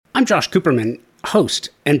I'm Josh Cooperman,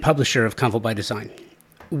 host and publisher of Convo by Design,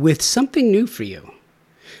 with something new for you.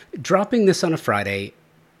 Dropping this on a Friday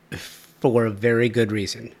for a very good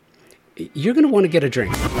reason. You're going to want to get a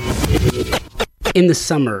drink. In the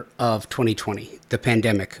summer of 2020, the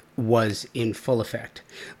pandemic was in full effect.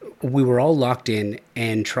 We were all locked in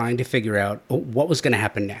and trying to figure out what was going to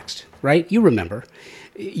happen next, right? You remember,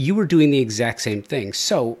 you were doing the exact same thing.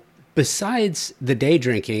 So besides the day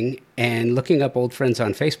drinking and looking up old friends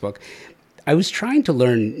on Facebook, I was trying to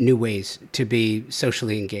learn new ways to be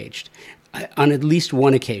socially engaged. On at least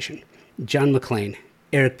one occasion, John McClain,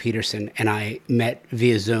 Erik Peterson, and I met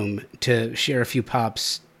via Zoom to share a few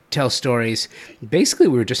pops, tell stories. Basically,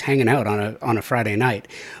 we were just hanging out on a Friday night.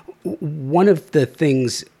 One of the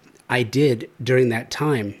things I did during the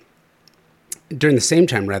same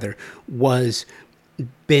time, was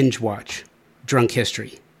binge watch Drunk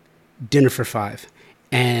History, Dinner for Five,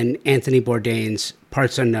 and Anthony Bourdain's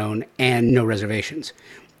Parts Unknown and No Reservations.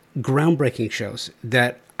 Groundbreaking shows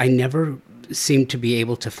that I never seemed to be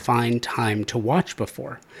able to find time to watch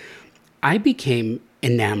before. I became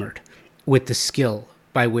enamored with the skill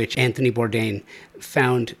by which Anthony Bourdain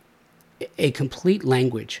found a complete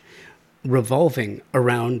language revolving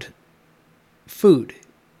around food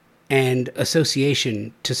and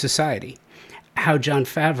association to society. How Jon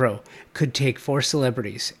Favreau could take four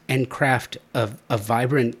celebrities and craft a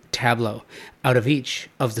vibrant tableau out of each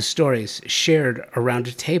of the stories shared around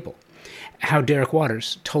a table. How Derek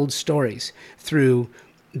Waters told stories through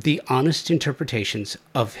the honest interpretations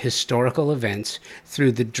of historical events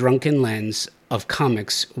through the drunken lens of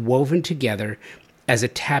comics woven together as a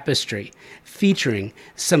tapestry featuring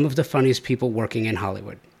some of the funniest people working in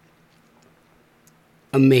Hollywood.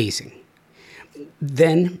 Amazing.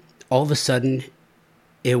 Then, all of a sudden,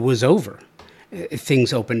 it was over.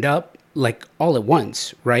 Things opened up, like all at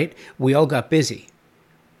once, right? We all got busy,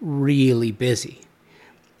 really busy.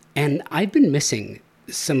 And I've been missing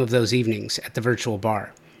some of those evenings at the virtual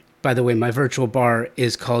bar. By the way, my virtual bar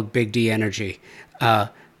is called Big D Energy.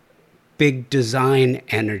 Big Design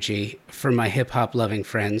Energy for my hip-hop loving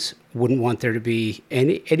friends. Wouldn't want there to be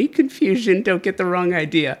any confusion. Don't get the wrong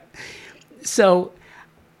idea. So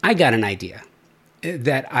I got an idea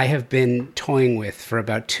that I have been toying with for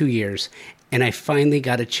about 2 years, and I finally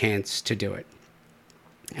got a chance to do it.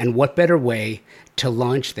 And what better way to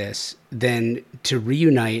launch this than to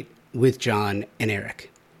reunite with John and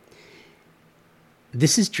Erik?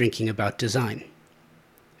 This is Drinking About Design,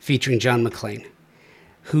 featuring John McClain,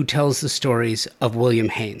 who tells the stories of William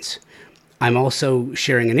Haynes. I'm also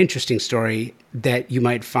sharing an interesting story that you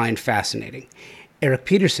might find fascinating. Erik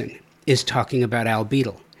Peterson is talking about Al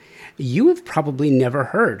Beetle. You have probably never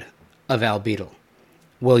heard of Al Beetle.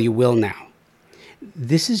 Well, you will now.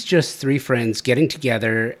 This is just three friends getting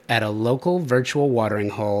together at a local virtual watering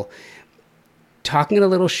hole, talking a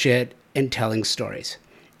little shit and telling stories.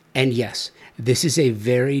 And yes, this is a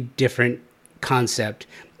very different concept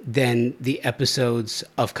than the episodes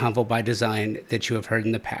of Convo by Design that you have heard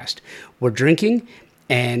in the past. We're drinking,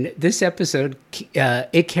 and this episode,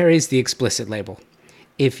 it carries the explicit label.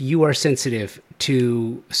 If you are sensitive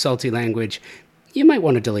to salty language, you might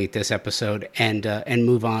want to delete this episode and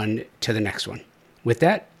move on to the next one. With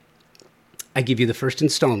that, I give you the first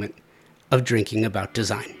installment of Drinking About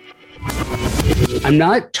Design. I'm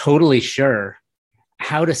not totally sure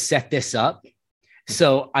how to set this up,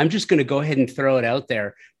 so I'm just going to go ahead and throw it out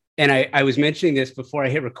there. And I was mentioning this before I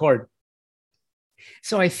hit record.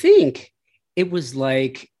 So I think it was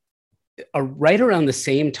like right around the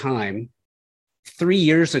same time, 3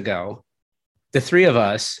 years ago, the three of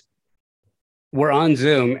us were on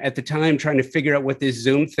Zoom at the time trying to figure out what this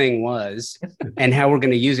Zoom thing was and how we're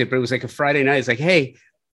going to use it. But it was like a Friday night. It's like, hey,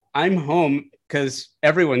 I'm home because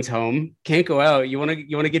everyone's home. Can't go out. You want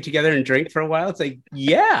to get together and drink for a while? It's like,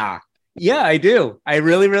 yeah, I do. I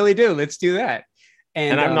really, really do. Let's do that.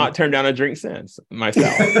 And I've not turned down a drink since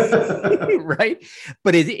myself. Right.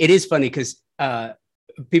 But it is funny because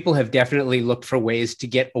people have definitely looked for ways to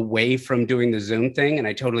get away from doing the Zoom thing. And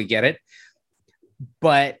I totally get it.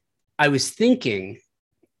 But I was thinking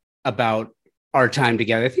about our time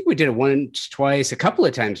together. I think we did it once, twice, a couple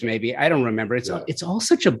of times, maybe. I don't remember. It's all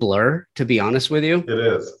such a blur, to be honest with you. It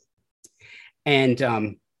is.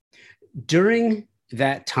 And during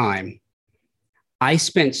that time, I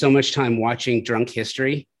spent so much time watching Drunk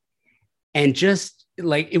History, and just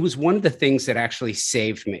like, it was one of the things that actually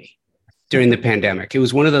saved me during the pandemic. It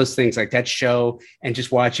was one of those things, like that show, and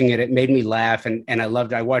just watching it, it made me laugh. And I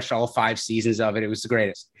loved it. I watched all 5 seasons of it. It was the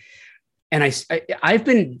greatest. And I've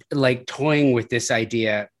been like toying with this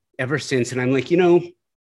idea ever since. And I'm like,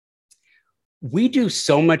 we do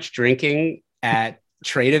so much drinking at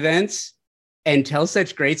trade events and tell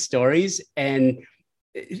such great stories. And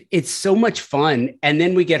it's so much fun. And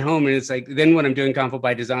then we get home and it's like, then when I'm doing Confo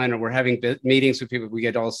by Design or we're having meetings with people, we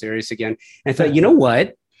get all serious again. And I thought, you know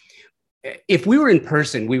what? If we were in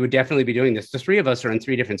person, we would definitely be doing this. The three of us are in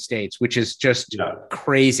 3 different states, which is just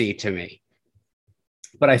crazy to me.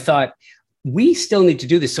 But I thought we still need to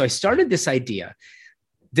do this. So I started this idea.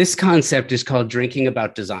 This concept is called Drinking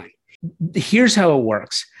About Design. Here's how it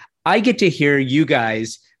works. I get to hear you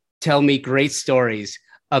guys tell me great stories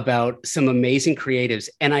about some amazing creatives.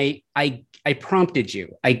 And I prompted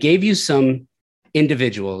you. I gave you some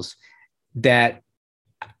individuals that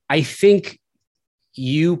I think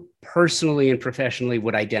you personally and professionally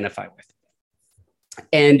would identify with.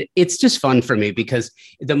 And it's just fun for me because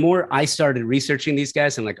the more I started researching these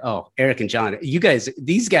guys, I'm like, oh, Erik and John,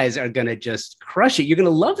 these guys are going to just crush it. You're going to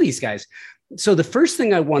love these guys. So the first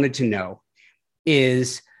thing I wanted to know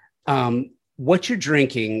is what you're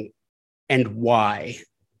drinking and why.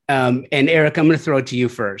 And Erik, I'm going to throw it to you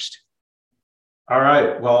first. All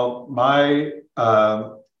right. Well, my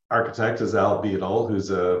architect is Al Beadle, who's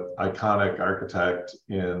an iconic architect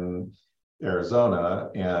in Arizona,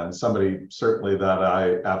 and somebody certainly that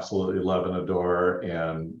I absolutely love and adore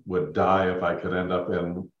and would die if I could end up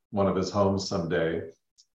in one of his homes someday,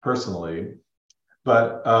 personally.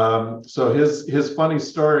 But so his funny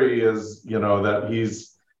story is, that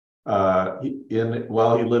he's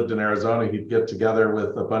while he lived in Arizona, he'd get together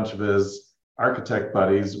with a bunch of his architect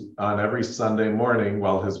buddies on every Sunday morning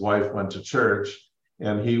while his wife went to church,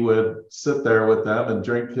 and he would sit there with them and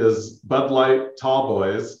drink his Bud Light Tall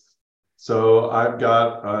Boys. So I've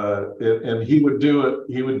got, and he would do it.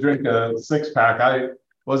 He would drink a 6-pack.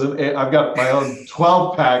 I've got my own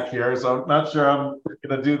 12-pack here, so I'm not sure I'm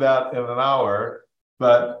going to do that in an hour.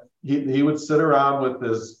 But he would sit around with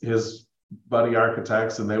his buddy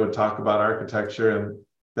architects, and they would talk about architecture, and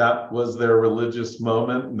that was their religious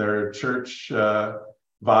moment and their church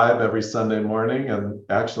vibe every Sunday morning. And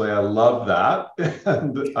actually, I love that,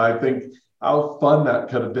 and I think how fun that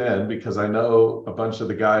could have been, because I know a bunch of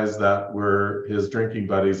the guys that were his drinking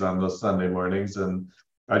buddies on those Sunday mornings. And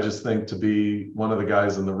I just think to be one of the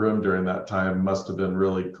guys in the room during that time must have been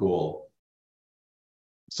really cool.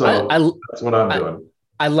 So that's what I'm doing.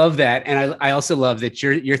 I love that. And I also love that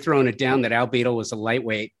you're throwing it down that Al Beadle was a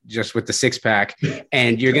lightweight just with the 6-pack,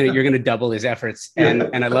 and you're gonna double his efforts.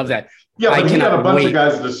 And I love that. Yeah, but he had a bunch of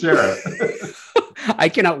guys to share it. I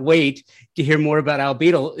cannot wait to hear more about Al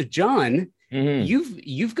Beadle. John,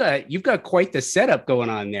 you've got quite the setup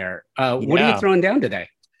going on there. What are you throwing down today?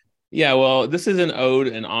 Yeah, well, this is an ode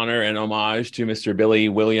and honor and homage to Mr. Billy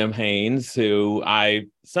William Haynes, who I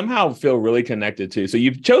somehow feel really connected to. So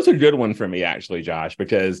you've chosen a good one for me, actually, Josh,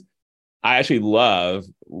 because I actually love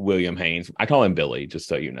William Haynes. I call him Billy, just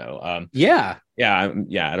so you know. Yeah. I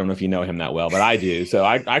don't know if you know him that well, but I do. So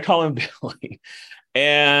I call him Billy.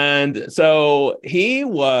 And so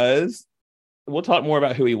we'll talk more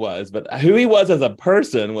about who he was, but who he was as a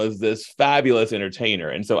person was this fabulous entertainer.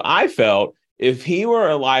 And so I felt if he were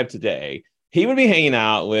alive today, he would be hanging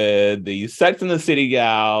out with the Sex and the City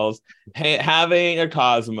gals, having a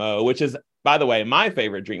Cosmo, which is, by the way, my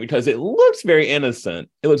favorite drink because it looks very innocent.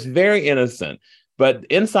 It looks very innocent. But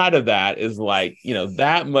inside of that is like,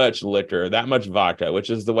 that much liquor, that much vodka,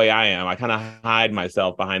 which is the way I am. I kind of hide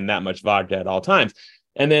myself behind that much vodka at all times.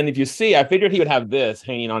 And then if you see, I figured he would have this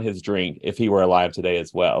hanging on his drink if he were alive today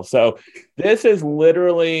as well. So this is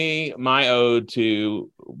literally my ode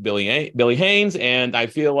to Billy Haynes. And I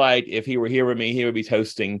feel like if he were here with me, he would be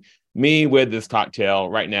toasting me with this cocktail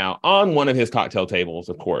right now on one of his cocktail tables,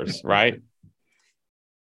 of course, right?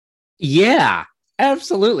 Yeah,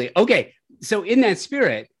 absolutely. Okay. So in that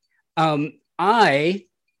spirit, I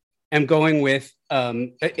am going with,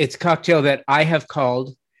 it's a cocktail that I have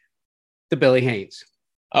called the Billy Haynes.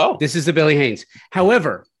 Oh, this is the Billy Haynes.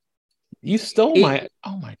 However, you stole my,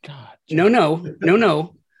 oh my God.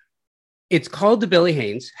 No. It's called the Billy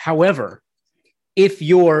Haynes. However, if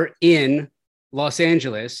you're in Los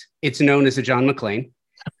Angeles, it's known as a John McClain.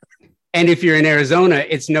 And if you're in Arizona,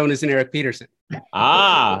 it's known as an Erik Peterson.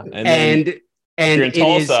 And if you're in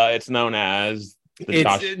Tulsa, it's known as the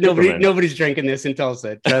Josh nobody's drinking this in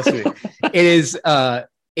Tulsa. Trust me.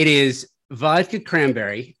 It is vodka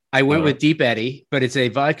cranberry. I went with Deep Eddy, but it's a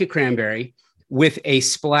vodka cranberry with a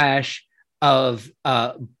splash of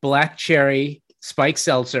black cherry spiked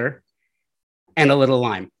seltzer and a little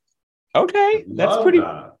lime. Okay,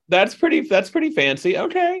 that's pretty fancy.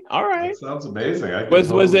 Okay, all right. That sounds amazing.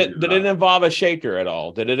 Did it involve a shaker at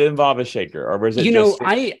all? Did it involve a shaker, or was it?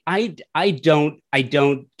 I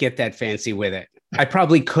don't get that fancy with it. I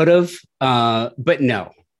probably could have, but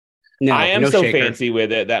no. I am no so shaker. fancy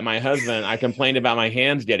with it that my husband, I complained about my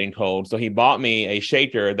hands getting cold. So he bought me a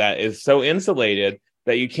shaker that is so insulated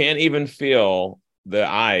that you can't even feel the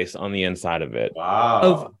ice on the inside of it.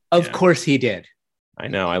 Wow. Of course he did. I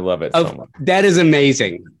know. I love it so much. That is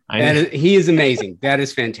amazing. He is amazing. That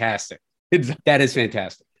is fantastic. That is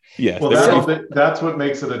fantastic. Yes. Well, that's what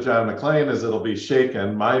makes it a John McClain is it'll be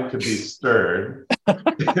shaken. Mine could be stirred.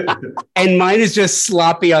 And mine is just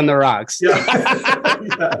sloppy on the rocks. Yeah.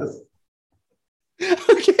 Yes.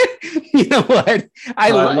 Okay. You know what?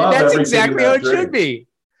 I love that's exactly how it should be.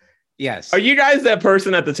 Yes. Are you guys that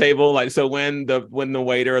person at the table? Like, so when the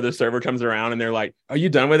waiter or the server comes around and they're like, "Are you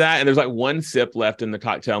done with that?" And there's like one sip left in the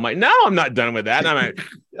cocktail. I'm like, "No, I'm not done with that." And I'm like,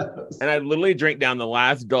 yes. And I literally drink down the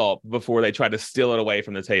last gulp before they try to steal it away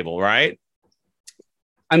from the table. Right?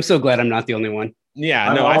 I'm so glad I'm not the only one.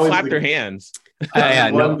 Yeah. No, I slapped their hands. I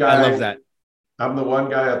love that. I'm the one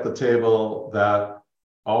guy at the table that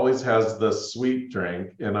always has the sweet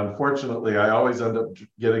drink, and unfortunately, I always end up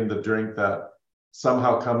getting the drink that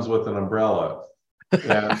somehow comes with an umbrella.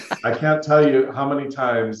 And I can't tell you how many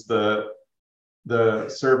times the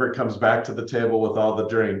server comes back to the table with all the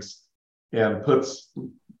drinks and puts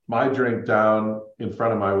my drink down in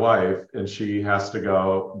front of my wife, and she has to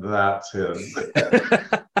go, "That's his."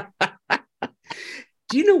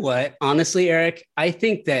 Do you know what? Honestly, Erik, I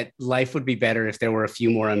think that life would be better if there were a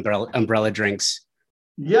few more umbrella drinks.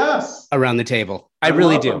 Yes. Around the table. I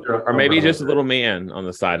really do. Or maybe just a little man on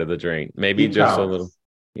the side of the drink. Maybe just a little,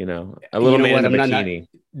 a little man in a bikini.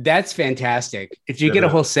 That's fantastic. If you get a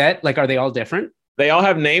whole set, like, are they all different? They all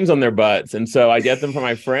have names on their butts. And so I get them for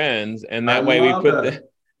my friends. And that way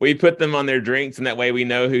we put them on their drinks. And that way we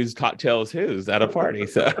know whose cocktail is whose at a party.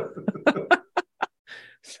 So,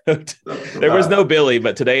 there was no Billy,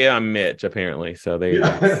 but today I'm Mitch, apparently. So there you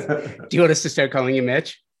go. Do you want us to start calling you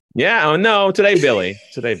Mitch? Yeah. Oh, no. Today, Billy.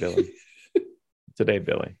 Today, Billy.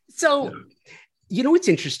 So, what's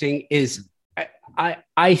interesting is I'm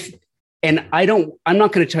not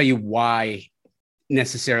going to tell you why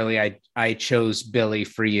necessarily I chose Billy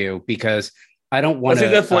for you, because I don't want to.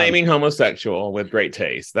 He's a flaming homosexual with great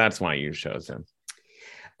taste. That's why you chose him.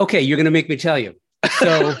 Okay. You're going to make me tell you.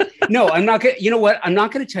 So no, I'm not going to, you know what? I'm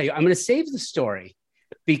not going to tell you. I'm going to save the story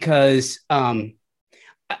because,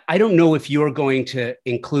 I don't know if you're going to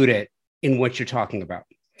include it in what you're talking about.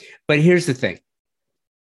 But here's the thing.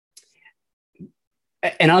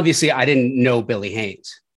 And obviously, I didn't know Billy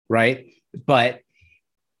Haynes, right? But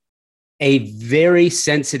a very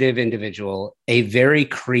sensitive individual, a very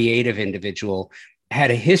creative individual, had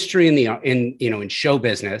a history in show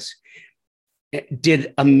business,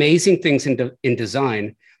 did amazing things in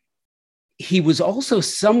design. He was also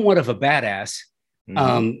somewhat of a badass,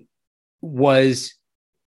 was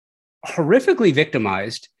horrifically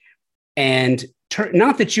victimized, and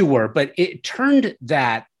not that you were, but it turned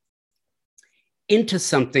that into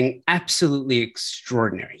something absolutely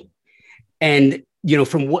extraordinary. And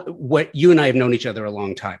from what you and I have known each other a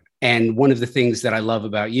long time, and one of the things that I love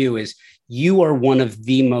about you is you are one of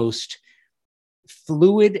the most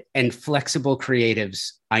fluid and flexible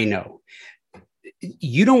creatives I know.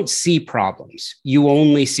 You don't see problems, you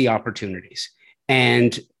only see opportunities.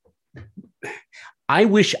 And I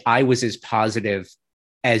wish I was as positive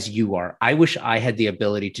as you are. I wish I had the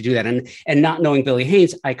ability to do that. And not knowing Billy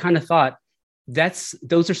Haynes, I kind of thought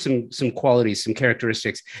those are some qualities, some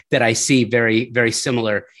characteristics that I see very, very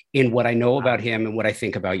similar in what I know about him and what I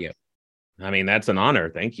think about you. I mean, that's an honor.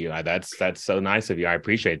 Thank you. That's so nice of you. I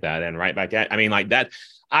appreciate that. And right back at, I mean, like that,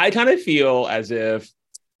 I kind of feel as if,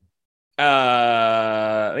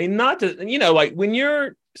 not to, like when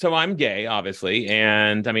you're, so I'm gay, obviously.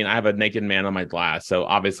 And I mean, I have a naked man on my glass. So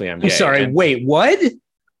obviously I'm gay. I'm sorry. Wait, what?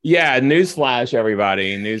 Yeah. Newsflash,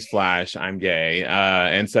 everybody. Newsflash. I'm gay.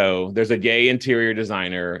 And so there's a gay interior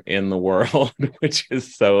designer in the world, which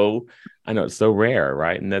is I know it's so rare,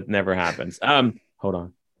 right? And that never happens. Hold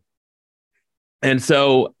on. And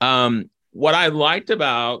so what I liked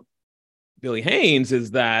about Billy Haynes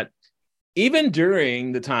is that even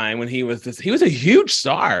during the time when he was a huge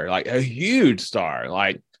star, like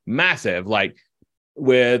massive, like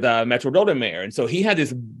with Metro-Goldwyn-Mayer. And so he had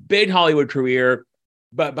this big Hollywood career,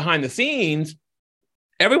 but behind the scenes,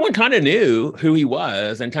 everyone kind of knew who he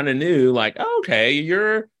was and kind of knew like, oh, okay,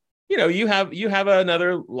 you have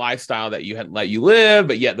another lifestyle that let you live,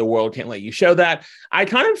 but yet the world can't let you show that. I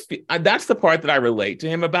kind of, that's the part that I relate to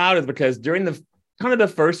him about, is because during the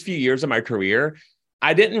first few years of my career,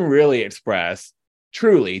 I didn't really express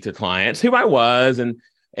truly to clients who I was and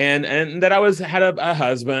that I had a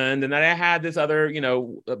husband and that I had this other,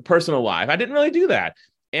 personal life. I didn't really do that.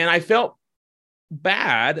 And I felt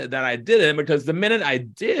bad that I didn't, because the minute I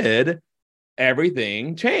did,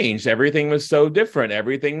 everything changed. Everything was so different.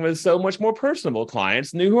 Everything was so much more personable.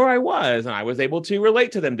 Clients knew who I was, and I was able to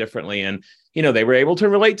relate to them differently. And, they were able to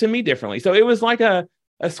relate to me differently. So it was like a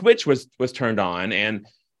switch was turned on. And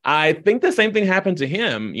I think the same thing happened to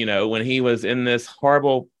him, when he was in this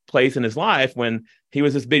horrible place in his life, when he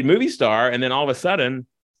was this big movie star. And then all of a sudden,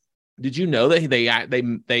 did you know that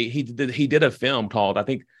he did a film called, I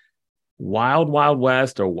think, Wild Wild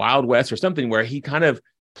West or Wild West or something, where he kind of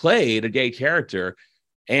played a gay character,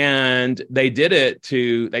 and they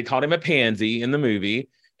called him a pansy in the movie.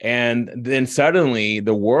 And then suddenly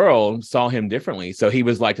the world saw him differently. So he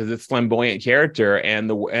was like this flamboyant character,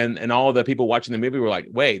 and all the people watching the movie were like,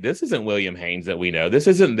 wait, this isn't William Haynes that we know. This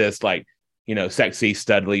isn't this like, sexy,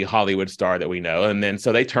 studly Hollywood star that we know. And then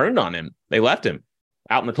so they turned on him. They left him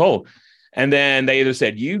out in the cold. And then they either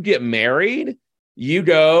said, you get married, you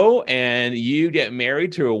go and you get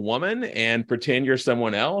married to a woman and pretend you're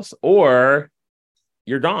someone else, or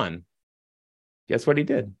you're gone. Guess what he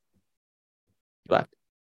did? He left.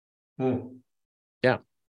 Yeah.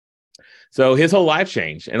 So his whole life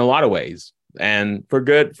changed in a lot of ways, and for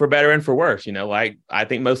good, for better, and for worse. Like, I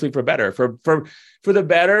think mostly for better. For the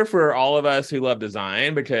better for all of us who love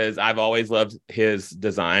design, because I've always loved his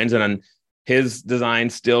designs, and his design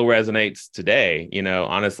still resonates today.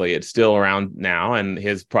 Honestly, it's still around now, and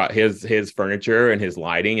his furniture and his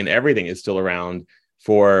lighting and everything is still around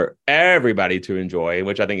for everybody to enjoy,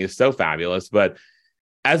 which I think is so fabulous. But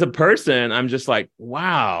as a person, I'm just like,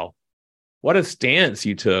 wow, what a stance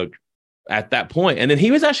you took at that point. And then he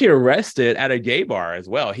was actually arrested at a gay bar as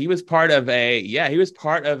well. He was part of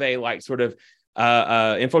a like sort of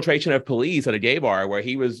infiltration of police at a gay bar, where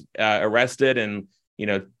he was arrested, and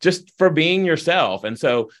just for being yourself. And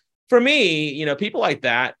so for me, people like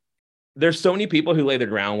that, there's so many people who lay the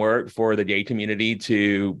groundwork for the gay community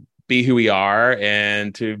to be who we are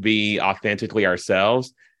and to be authentically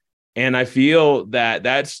ourselves. And I feel that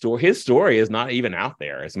his story is not even out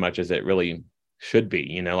there as much as it really should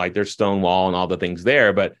be. Like, there's Stonewall and all the things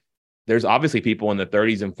there, but there's obviously people in the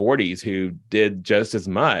 30s and 40s who did just as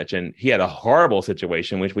much. And he had a horrible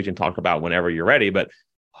situation, which we can talk about whenever you're ready. But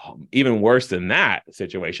even worse than that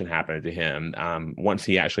situation happened to him once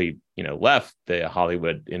he actually, left the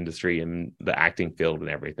Hollywood industry and the acting field and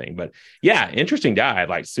everything. But yeah, interesting guy,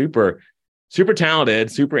 like super, super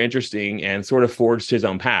talented, super interesting, and sort of forged his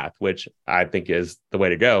own path, which I think is the way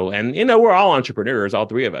to go. And, we're all entrepreneurs, all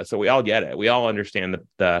three of us. So we all get it. We all understand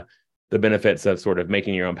the benefits of sort of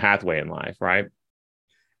making your own pathway in life, right?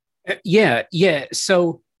 Yeah.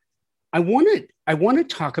 So I want to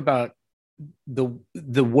talk about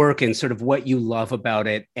the work and sort of what you love about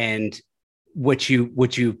it and what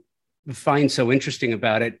you find so interesting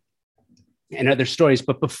about it and other stories.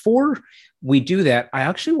 But before we do that, I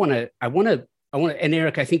want to, and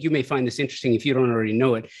Erik, I think you may find this interesting if you don't already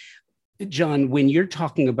know it. John, when you're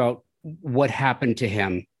talking about what happened to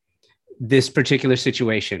him, this particular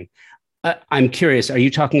situation, I'm curious, are you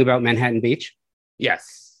talking about Manhattan Beach?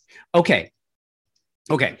 Yes. Okay.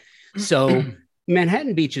 So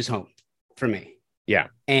Manhattan Beach is home for me. Yeah.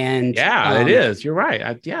 And it is. You're right.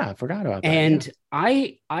 I forgot about that. And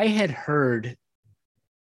I had heard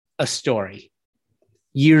a story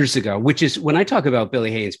years ago, which is when I talk about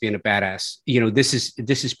Billy Haynes being a badass,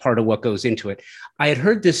 this is part of what goes into it. I had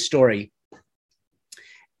heard this story,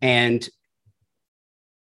 and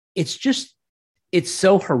it's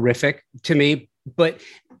so horrific to me, but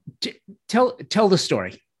tell the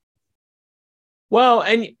story. Well,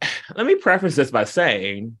 and let me preface this by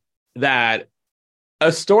saying that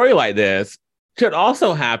a story like this could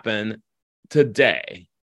also happen today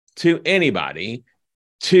to anybody,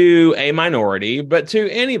 to a minority, but to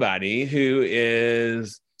anybody who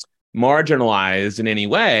is marginalized in any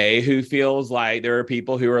way, who feels like there are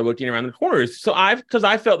people who are looking around the corners. So because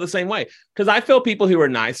I felt the same way, because I feel people who are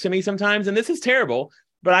nice to me sometimes, and this is terrible,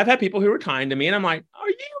 but I've had people who are kind to me, and I'm like, are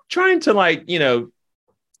you trying to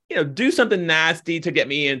do something nasty to get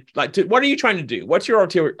me in? What are you trying to do? What's your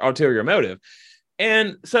ulterior motive?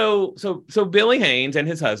 And so Billy Haynes and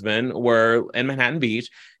his husband were in Manhattan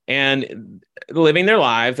Beach and living their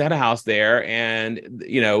lives. They had a house there, and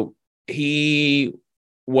he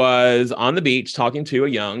was on the beach talking to a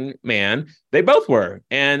young man. They both were,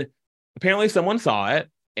 and apparently someone saw it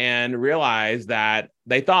and realized that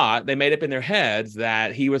they made up in their heads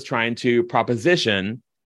that he was trying to proposition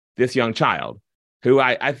this young child, who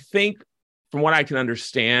I think, from what I can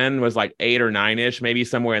understand, was like 8 or 9-ish, maybe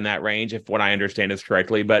somewhere in that range, if what I understand is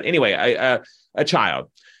correctly. But anyway, a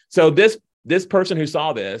child. So this person who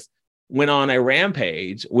saw this went on a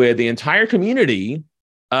rampage with the entire community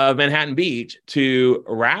of Manhattan Beach to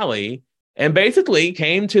rally, and basically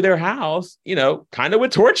came to their house, kind of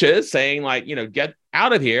with torches, saying like, get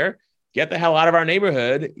out of here, get the hell out of our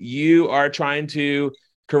neighborhood. You are trying to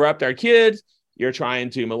corrupt our kids. You're trying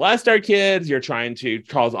to molest our kids. You're trying to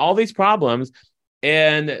cause all these problems.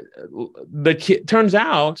 And the kid turns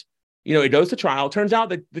out, it goes to trial. Turns out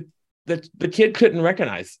that the kid couldn't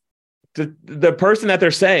recognize the person that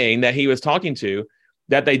they're saying that he was talking to,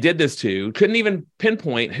 that they did this to, couldn't even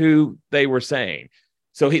pinpoint who they were saying.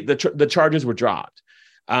 So the charges were dropped.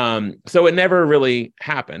 So it never really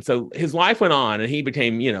happened. So his life went on, and he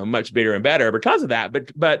became, much bigger and better because of that.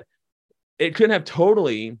 But it couldn't have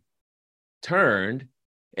totally turned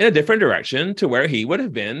in a different direction to where he would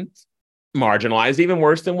have been marginalized even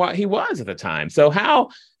worse than what he was at the time. So how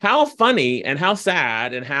funny and how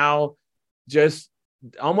sad and how just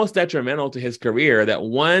almost detrimental to his career that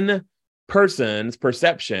one person's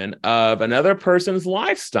perception of another person's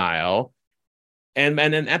lifestyle, and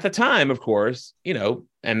at the time, of course, and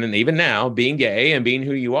then even now, being gay and being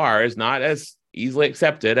who you are is not as easily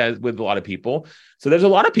accepted as with a lot of people. So there's a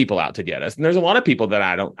lot of people out to get us, and there's a lot of people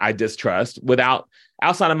that I distrust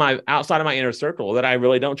outside of my inner circle that I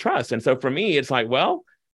really don't trust. And so for me, it's like, well,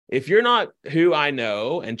 if you're not who I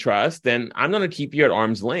know and trust, then I'm going to keep you at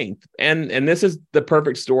arm's length. And this is the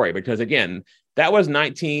perfect story, because again, that was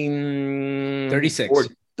 1936.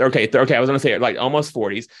 Okay. I was going to say like almost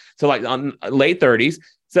 40s. So like on late 30s.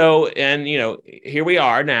 So, and here we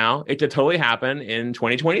are now. It could totally happen in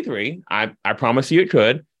 2023. I promise you it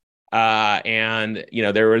could. And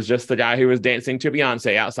there was just the guy who was dancing to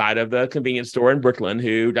Beyonce outside of the convenience store in Brooklyn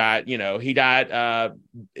who got, he got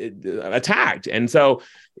attacked. And so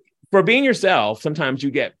for being yourself, sometimes you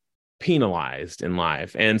get penalized in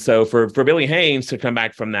life. And so for Billy Haynes to come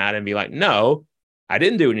back from that and be like, no, I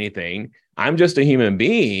didn't do anything. I'm just a human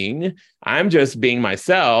being. I'm just being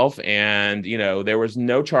myself. And, there was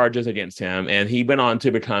no charges against him. And he went on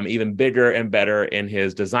to become even bigger and better in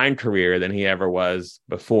his design career than he ever was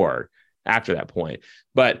before after that point.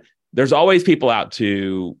 But there's always people out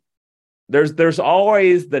to, there's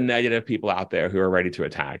always the negative people out there who are ready to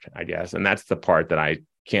attack, I guess. And that's the part that I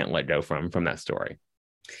can't let go from that story.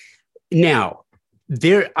 Now,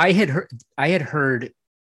 I had heard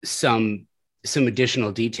some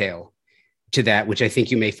additional detail to that, which I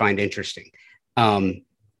think you may find interesting. And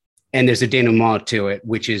there's a denouement to it,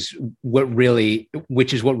 which is what really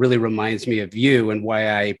reminds me of you and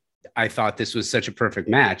why I thought this was such a perfect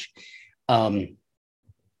match. And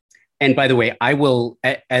by the way, I will,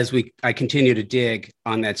 as I continue to dig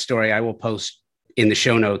on that story, I will post in the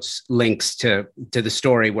show notes links to the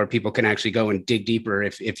story where people can actually go and dig deeper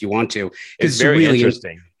if you want to. It's very really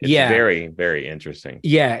interesting. It's very, very interesting.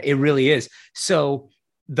 Yeah, it really is. So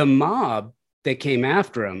the mob that came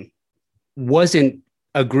after him wasn't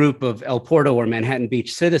a group of El Porto or Manhattan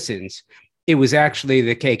Beach citizens. It was actually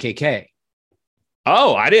the KKK.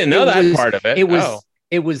 Oh, I didn't know that part of it.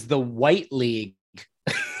 It was the White League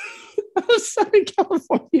of Southern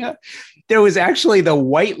California. There was actually the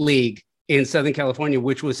White League in Southern California,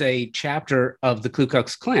 which was a chapter of the Ku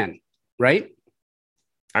Klux Klan, right?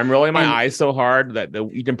 I'm rolling my eyes so hard that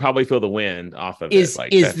you can probably feel the wind off of it.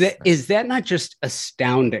 Like is that not just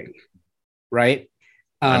astounding, right?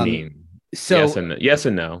 Yes and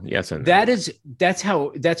no. That's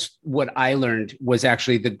what I learned was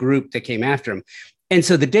actually the group that came after him. And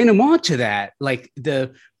so the denouement to that, like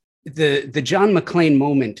the John McClain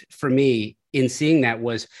moment for me in seeing that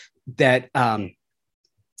was that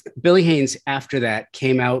Billy Haynes after that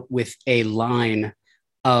came out with a line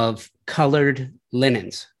of colored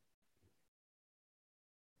linens.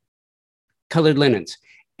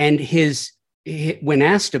 And when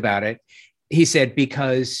asked about it, he said,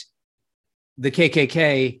 because the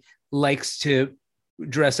KKK likes to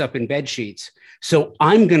dress up in bed sheets. So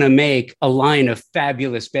I'm going to make a line of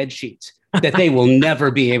fabulous bed sheets that they will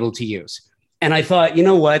never be able to use. And I thought, you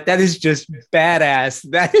know what? That is just badass.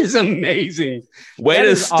 That is amazing. Way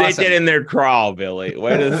to stick it in their crawl, Billy.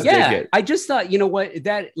 Way to stick it. I just thought, you know what?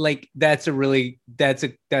 That's a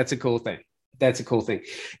cool thing. That's a cool thing.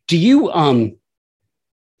 Do you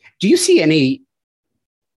see any?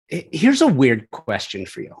 Here's a weird question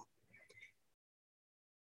for you.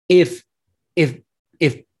 If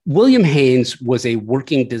William Haynes was a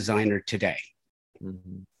working designer today,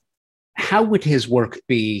 how would his work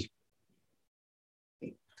be?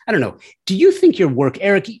 I don't know. Do you think your work,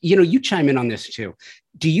 Erik, you chime in on this too.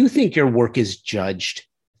 Do you think your work is judged?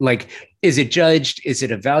 Like, is it judged? Is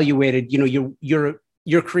it evaluated? You're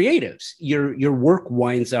creatives. Your work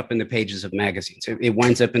winds up in the pages of magazines. It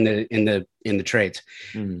winds up in the trades.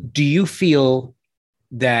 Do you feel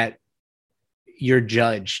that you're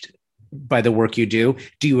judged by the work you do.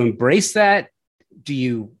 Do you embrace that? Do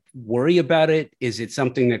you worry about it? Is it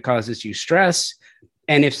something that causes you stress?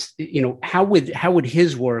 And if, how would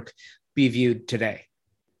his work be viewed today?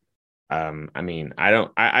 I mean,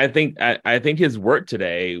 I think his work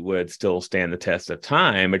today would still stand the test of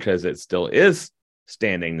time, because it still is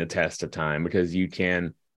standing the test of time, because you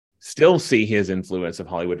can still see his influence of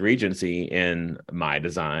Hollywood Regency in my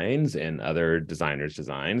designs and other designers'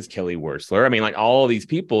 designs, Kelly Wurzler. I mean, like all these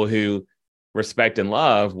people who respect and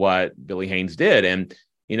love what Billy Haynes did. And,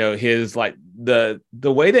 his like the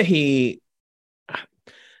way that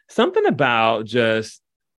something about just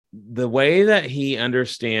the way that he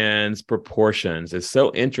understands proportions is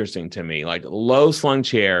so interesting to me. Like low slung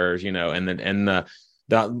chairs, and the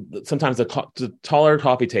sometimes the taller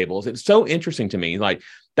coffee tables. It's so interesting to me. Like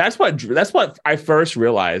that's what I first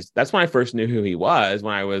realized. That's when I first knew who he was,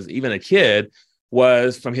 when I was even a kid,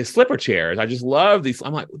 was from his slipper chairs. I just love these.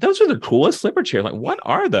 I'm like, those are the coolest slipper chairs. Like, what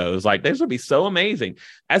are those? Like, those would be so amazing.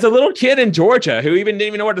 As a little kid in Georgia who didn't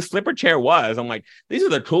even know what a slipper chair was, I'm like, these are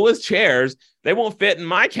the coolest chairs. They won't fit in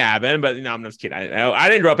my cabin, but I'm just kidding. I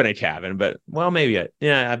didn't grow up in a cabin, but maybe I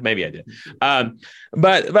did.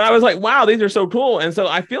 But I was like, wow, these are so cool. And so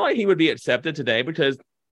I feel like he would be accepted today because,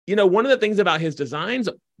 one of the things about his designs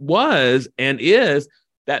was and is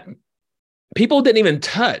that people didn't even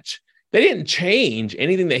touch. They didn't change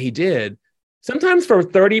anything that he did, sometimes for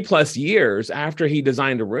 30 plus years after he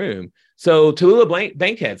designed a room. So Tallulah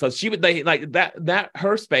Bankhead, so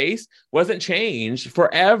her space wasn't changed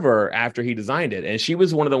forever after he designed it. And she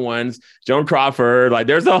was one of the ones, Joan Crawford, like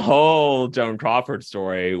there's a whole Joan Crawford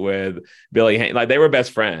story with Billy Haynes. Like they were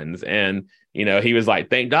best friends. And, he was like,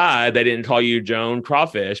 thank God they didn't call you Joan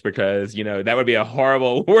Crawfish, because, that would be a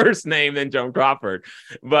horrible, worse name than Joan Crawford.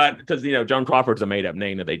 But because, Joan Crawford's a made up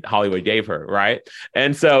name that Hollywood gave her. Right.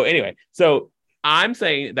 And so anyway, I'm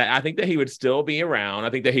saying that I think that he would still be around. I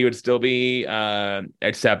think that he would still be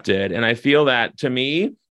accepted. And I feel that, to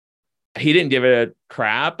me, he didn't give a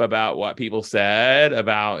crap about what people said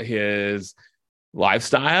about his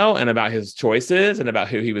lifestyle and about his choices and about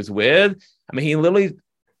who he was with. I mean, he literally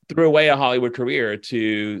threw away a Hollywood career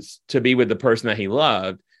to be with the person that he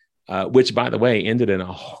loved, which, by the way, ended in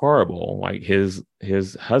a horrible, like his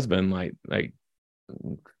husband, like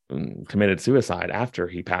committed suicide after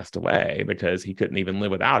he passed away because he couldn't even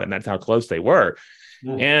live without him. That's how close they were.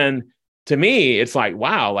 Yeah. And to me, it's like,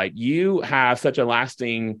 wow, like you have such a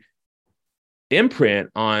lasting imprint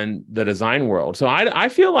on the design world. So I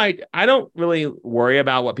feel like I don't really worry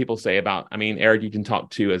about what people say about, I mean, Erik, you can talk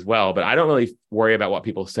too as well, but I don't really worry about what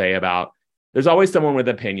people say about, there's always someone with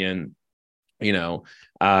opinion,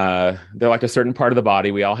 they're like a certain part of the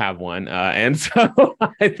body. We all have one. And so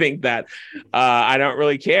I think that I don't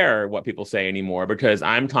really care what people say anymore, because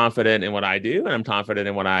I'm confident in what I do, and I'm confident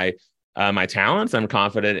in what my talents. I'm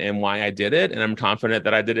confident in why I did it. And I'm confident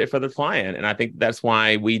that I did it for the client. And I think that's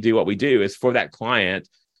why we do what we do, is for that client,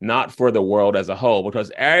 not for the world as a whole,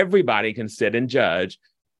 because everybody can sit and judge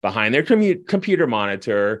behind their computer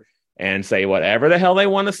monitor and say whatever the hell they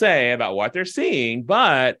want to say about what they're seeing.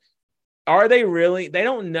 But are they really? They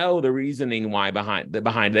don't know the reasoning why behind.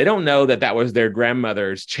 They don't know that was their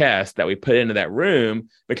grandmother's chest that we put into that room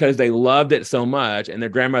because they loved it so much, and their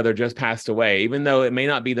grandmother just passed away. Even though it may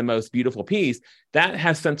not be the most beautiful piece, that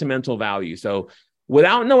has sentimental value. So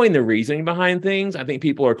without knowing the reasoning behind things, I think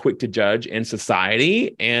people are quick to judge in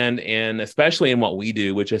society, and especially in what we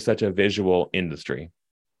do, which is such a visual industry.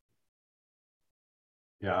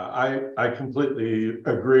 Yeah, I completely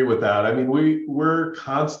agree with that. I mean, we're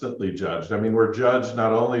constantly judged. I mean, we're judged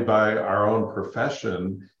not only by our own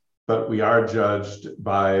profession, but we are judged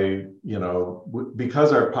by,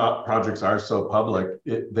 because our projects are so public,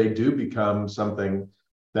 they do become something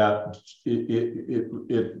that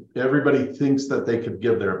everybody thinks that they could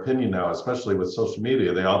give their opinion now, especially with social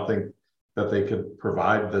media. They all think that they could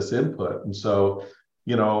provide this input. And so,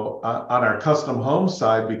 on our custom home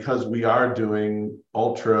side, because we are doing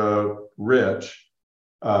ultra rich,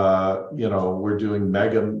 we're doing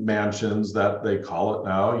mega mansions that they call it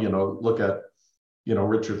now. Look at,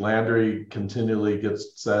 Richard Landry continually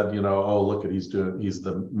gets said, oh, look at he's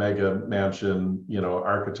the mega mansion,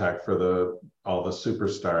 architect for all the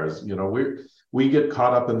superstars. We get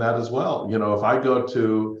caught up in that as well. If I go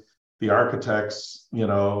to the architects,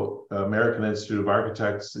 American Institute of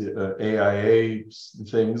Architects, AIA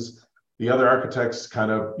things, the other architects kind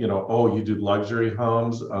of, oh, you do luxury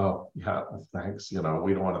homes? Oh, yeah, thanks. We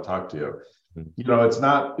don't want to talk to you. It's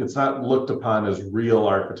not looked upon as real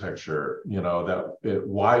architecture,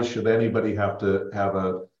 why should anybody have to have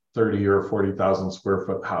a 30 or 40,000 square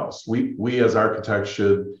foot house. We as architects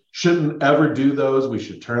shouldn't ever do those. We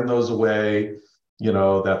should turn those away.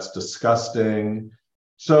 That's disgusting.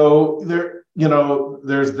 So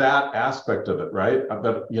there's that aspect of it, right?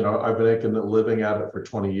 But I've been making a living at it for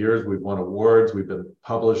 20 years. We've won awards. We've been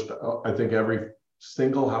published. I think every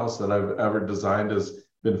single house that I've ever designed has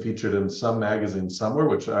been featured in some magazine somewhere,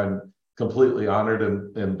 which I'm completely honored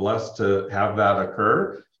and blessed to have that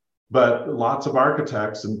occur. But lots of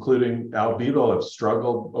architects, including Al Beadle, have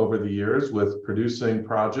struggled over the years with producing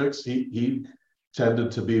projects. He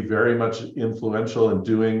tended to be very much influential in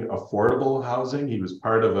doing affordable housing. He was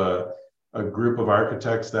part of a group of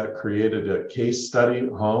architects that created a case study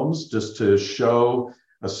homes just to show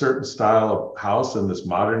a certain style of house in this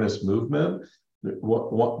modernist movement.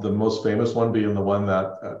 The most famous one being the one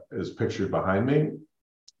that is pictured behind me.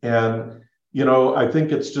 And, I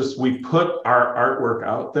think it's just, we put our artwork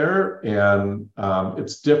out there, and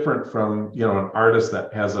it's different from, an artist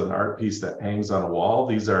that has an art piece that hangs on a wall.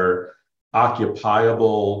 These are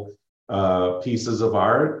occupiable pieces of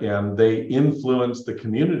art, and they influence the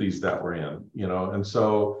communities that we're in, and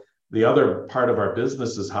so the other part of our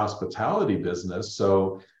business is hospitality business.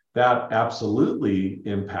 So that absolutely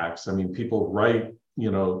impacts. I mean, people write,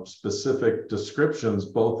 specific descriptions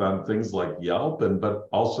both on things like Yelp but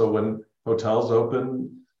also when hotels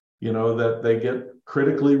open, that they get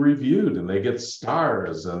critically reviewed and they get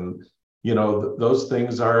stars, and, those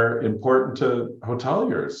things are important to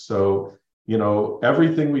hoteliers. So,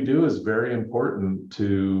 everything we do is very important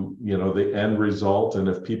to, the end result. And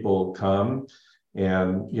if people come,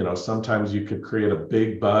 and, sometimes you could create a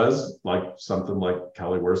big buzz, like something like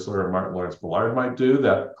Kelly Wearstler or Martin Lawrence Bullard might do,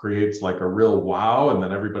 that creates like a real wow, and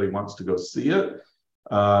then everybody wants to go see it.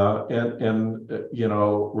 Rather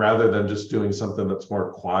than just doing something that's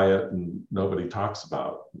more quiet and nobody talks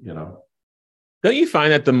about. Don't you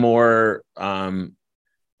find that the more,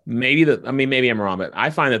 maybe I'm wrong, but I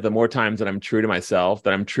find that the more times that I'm true to myself,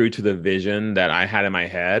 that I'm true to the vision that I had in my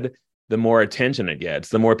head, the more attention it gets,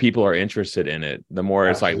 the more people are interested in it, the more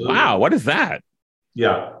Absolutely. It's like, wow, what is that?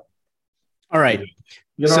 Yeah. All right.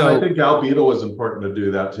 I think Al Beadle was important to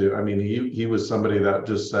do that too. I mean, he was somebody that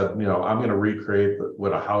just said, I'm going to recreate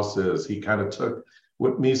what a house is. He kind of took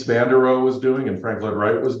what Mies van der Rohe was doing and Frank Lloyd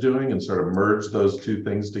Wright was doing and sort of merged those two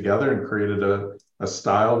things together and created a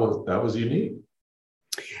style that was unique.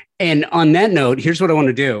 And on that note, here's what I want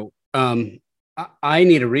to do. I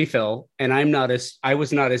need a refill, and I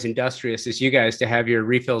was not as industrious as you guys to have your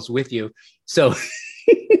refills with you. So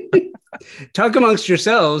talk amongst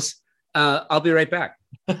yourselves. I'll be right back.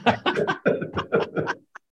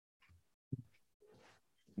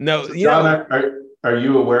 No, so John, are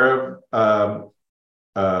you aware of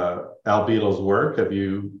Al Beadle's work?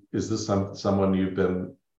 Is this someone you've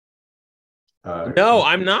been? No,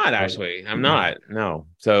 I'm not actually. I'm not. No.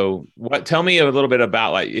 So tell me a little bit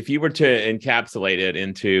about, like, if you were to encapsulate it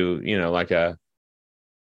into, like a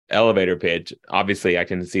elevator pitch, obviously I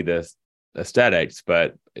can see the aesthetics,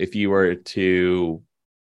 but if you were to,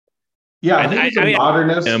 I think he's a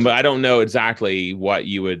modernist, but I don't know exactly what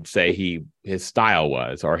you would say his style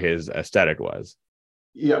was or his aesthetic was.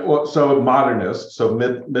 Yeah, well, so modernist, so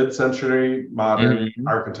mid-century modern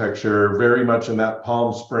architecture, very much in that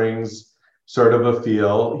Palm Springs sort of a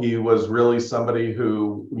feel. He was really somebody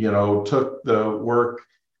who, took the work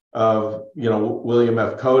of, William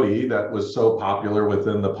F. Cody that was so popular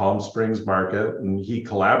within the Palm Springs market, and he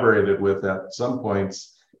collaborated with at some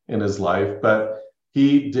points in his life. But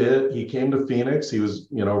he came to Phoenix. He was,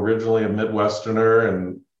 originally a Midwesterner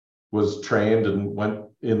and was trained and went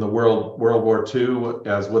in the World War II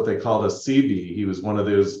as what they called a CB. He was one of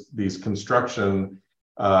these construction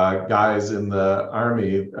guys in the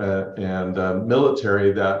Army and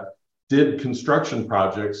military that did construction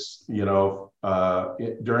projects,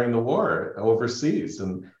 during the war overseas.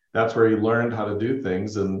 And that's where he learned how to do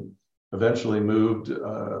things, and eventually moved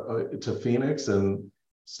to Phoenix and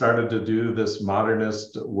started to do this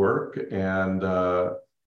modernist work. And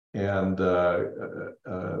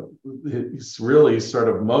he's really sort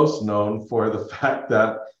of most known for the fact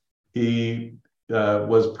that he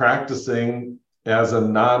was practicing as a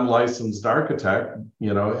non-licensed architect,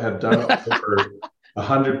 had done over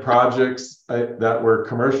 100 projects that were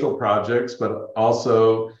commercial projects, but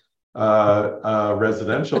also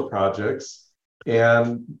residential projects.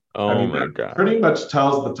 And that pretty much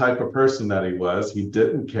tells the type of person that he was. He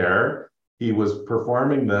didn't care. He was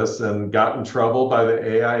performing this and got in trouble by the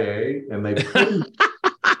AIA, and they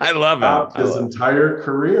I love his entire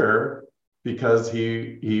career because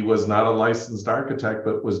he was not a licensed architect,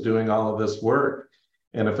 but was doing all of this work.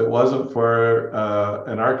 And if it wasn't for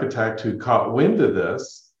an architect who caught wind of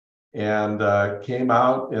this and came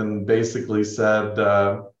out and basically said,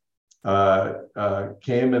 it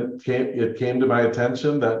came to my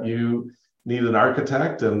attention that you need an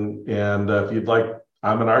architect, and if you'd like,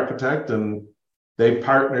 I'm an architect. And they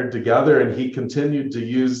partnered together, and he continued to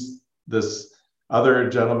use this other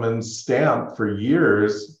gentleman's stamp for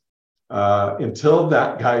years until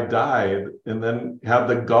that guy died, and then had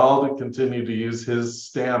the gall to continue to use his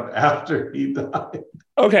stamp after he died.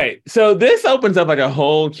 Okay, so this opens up like a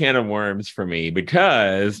whole can of worms for me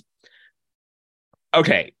because,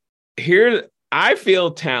 okay, here I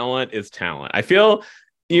feel talent is talent. I feel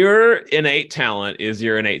your innate talent is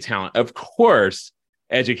your innate talent. Of course,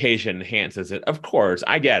 education enhances it. Of course,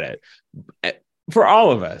 I get it. For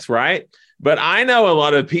all of us, right? But I know a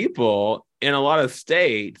lot of people in a lot of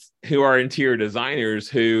states who are interior designers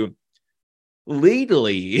who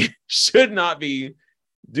legally should not be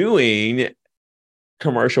doing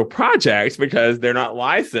commercial projects because they're not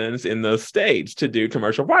licensed in those states to do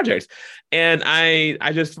commercial projects. And I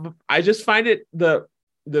just find it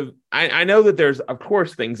I know that there's of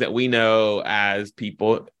course things that we know as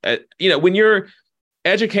people, when you're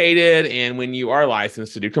educated and when you are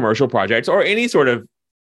licensed to do commercial projects or any sort of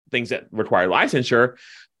things that require licensure,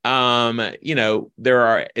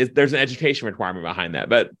 there's an education requirement behind that.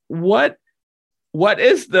 But what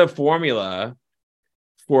is the formula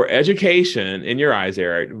for education in your eyes,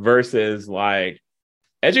 Erik, versus like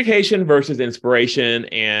education versus inspiration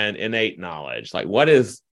and innate knowledge? Like, what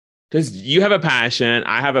is, because you have a passion,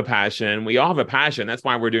 I have a passion, we all have a passion. That's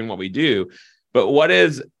why we're doing what we do. But what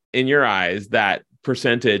is, in your eyes, that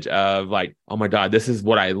percentage of like, oh my God, this is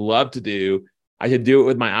what I love to do. I could do it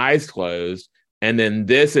with my eyes closed. And then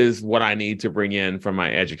this is what I need to bring in from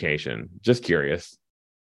my education. Just curious.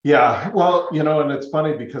 Yeah, well, and it's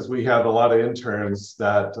funny because we have a lot of interns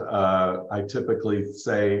that I typically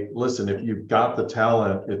say, listen, if you've got the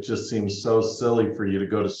talent, it just seems so silly for you to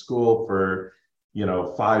go to school for,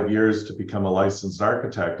 5 years to become a licensed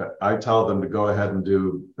architect. I tell them to go ahead and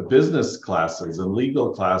do business classes and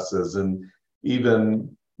legal classes and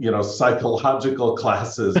even, psychological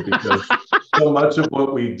classes, because so much of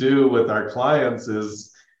what we do with our clients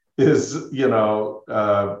is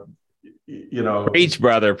preach,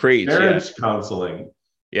 brother, preach. Marriage counseling.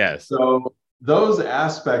 Yes. So those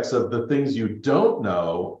aspects of the things you don't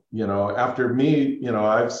know, after me,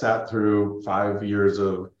 I've sat through 5 years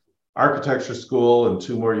of architecture school and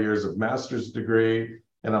 2 more years of master's degree.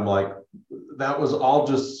 And I'm like, that was all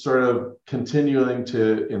just sort of continuing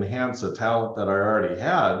to enhance a talent that I already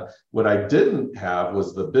had. What I didn't have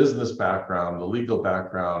was the business background, the legal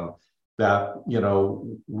background, that,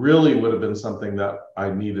 really would have been something that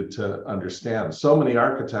I needed to understand. So many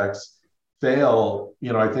architects fail.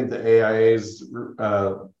 I think the AIA's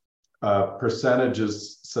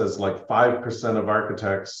percentages says like 5% of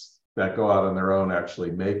architects that go out on their own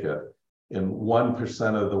actually make it. And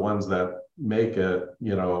 1% of the ones that make it,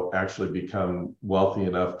 actually become wealthy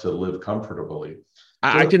enough to live comfortably.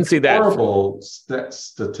 I can see that. Horrible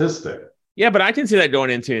statistic. Yeah, but I can see that going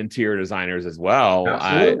into interior designers as well.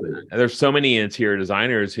 Absolutely. There's so many interior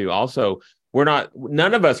designers who also,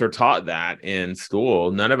 none of us are taught that in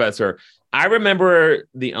school. None of us are. I remember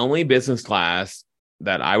the only business class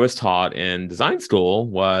that I was taught in design school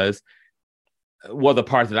was, the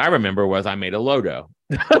part that I remember was I made a logo.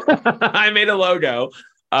 I made a logo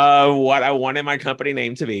of what I wanted my company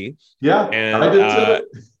name to be. Yeah, and I did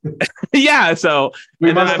too. Yeah, so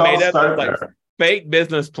we must I made all start like there. Fake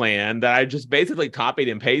business plan that I just basically copied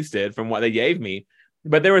and pasted from what they gave me.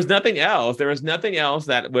 But there was nothing else. There was nothing else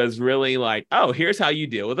that was really like, oh, here's how you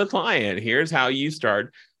deal with a client. Here's how you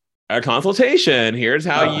start a consultation. Here's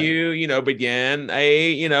how you begin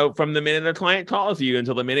from the minute a client calls you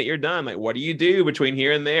until the minute you're done. Like, what do you do between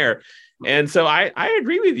here and there? And so I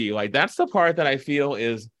agree with you. Like, that's the part that I feel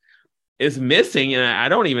is missing. And I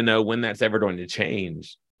don't even know when that's ever going to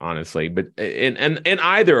change, honestly. But in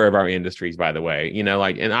either of our industries, by the way,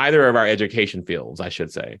 like in either of our education fields, I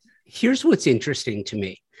should say. Here's what's interesting to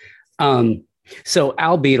me. So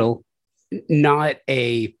Al Beadle, not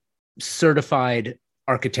a certified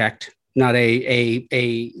architect, not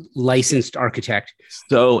a licensed architect.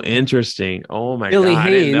 So interesting. Oh my God, I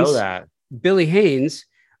didn't know that. Billy Haynes,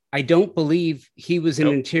 I don't believe he was an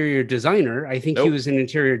interior designer. I think he was an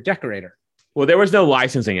interior decorator. Well, there was no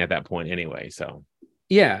licensing at that point anyway, so.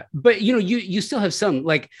 Yeah, but you still have some.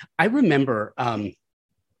 Like, I remember I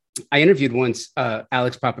interviewed once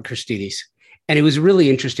Alex Papakristides, and it was really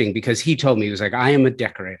interesting because he told me, he was like, I am a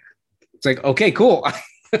decorator. It's like, okay, cool.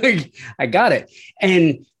 I got it.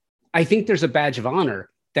 And I think there's a badge of honor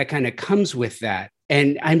that kind of comes with that.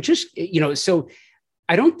 And I'm just, so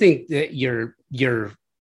I don't think that you're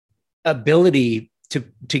ability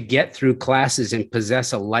to get through classes and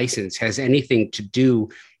possess a license has anything to do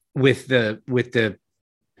with the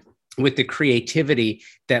creativity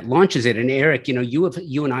that launches it. And Erik,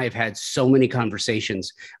 you and I have had so many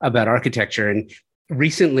conversations about architecture. And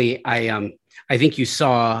recently, I think you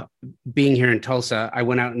saw, being here in Tulsa, I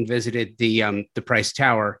went out and visited the Price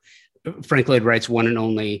Tower, Frank Lloyd Wright's one and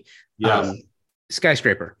only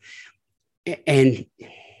skyscraper. And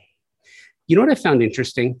you know what I found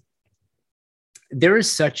interesting? There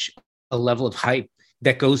is such a level of hype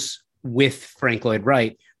that goes with Frank Lloyd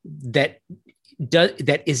Wright that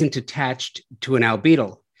isn't attached to an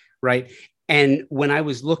albedo, right? And when I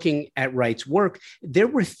was looking at Wright's work, there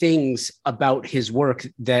were things about his work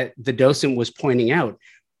that the docent was pointing out.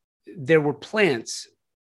 There were plants,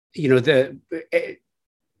 the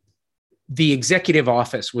executive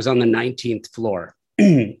office was on the 19th floor,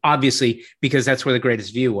 obviously, because that's where the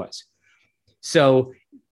greatest view was. So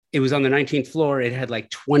it was on the 19th floor. It had like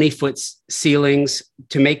 20-foot ceilings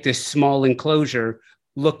to make this small enclosure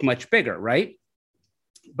look much bigger, right?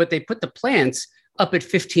 But they put the plants up at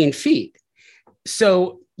 15 feet.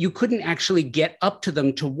 So you couldn't actually get up to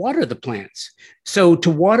them to water the plants. So to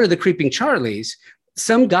water the creeping Charlies,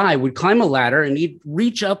 some guy would climb a ladder and he'd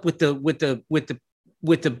reach up with the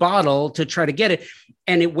bottle to try to get it.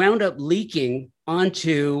 And it wound up leaking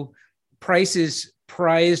onto Price's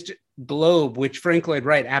prized globe, which Frank Lloyd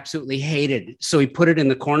Wright absolutely hated. So he put it in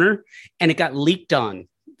the corner and it got leaked on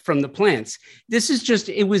from the plants. This is just,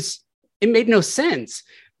 it made no sense.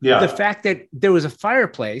 Yeah. The fact that there was a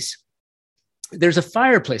fireplace, there's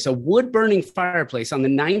a wood burning fireplace on the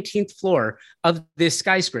 19th floor of this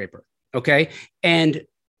skyscraper. Okay. And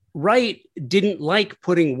Wright didn't like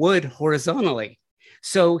putting wood horizontally.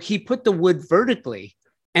 So he put the wood vertically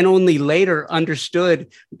and only later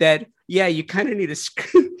understood that, yeah, you kind of need a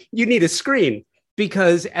screen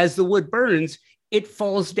because as the wood burns, it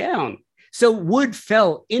falls down. So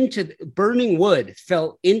burning wood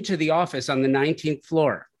fell into the office on the 19th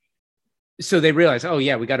floor. So they realized, oh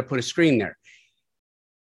yeah, we got to put a screen there.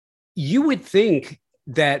 You would think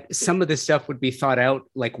that some of this stuff would be thought out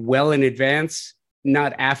like well in advance,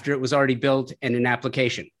 not after it was already built and in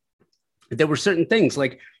application. There were certain things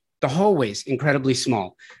like the hallways incredibly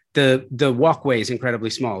small, the walkways incredibly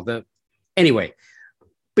small. Anyway,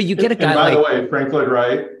 but you get a guy. And by the way, Frank Lloyd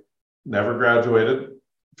Wright never graduated,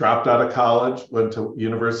 dropped out of college, went to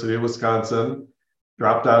University of Wisconsin,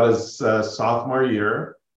 dropped out his sophomore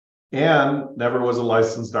year, and never was a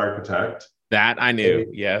licensed architect. That I knew.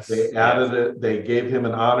 Yes. They added it. They gave him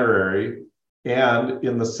an honorary, and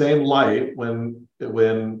in the same light, when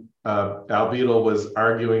Albedo was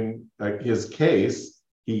arguing his case,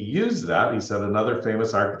 he used that. He said another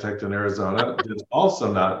famous architect in Arizona did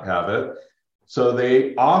also not have it. So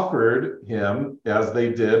they offered him, as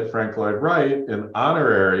they did Frank Lloyd Wright, an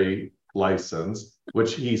honorary license,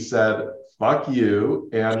 which he said, fuck you,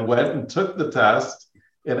 and went and took the test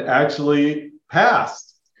and actually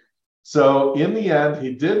passed. So in the end,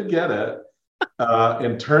 he did get it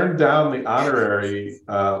and turned down the honorary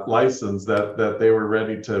license that they were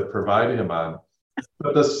ready to provide him on.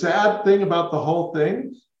 But the sad thing about the whole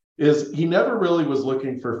thing is he never really was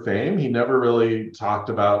looking for fame. He never really talked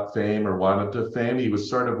about fame or wanted to fame. He was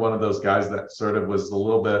sort of one of those guys that sort of was a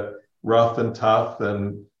little bit rough and tough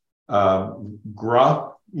and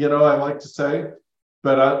gruff, I like to say.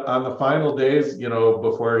 But on the final days,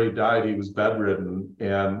 before he died, he was bedridden.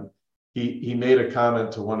 And he made a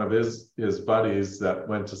comment to one of his buddies that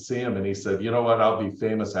went to see him. And he said, you know what, I'll be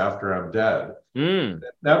famous after I'm dead. It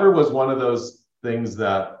never was one of those things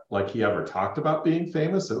that like he ever talked about being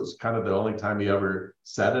famous. It was kind of the only time he ever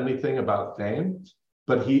said anything about fame.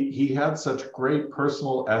 But he had such great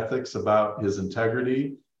personal ethics about his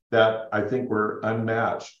integrity that I think were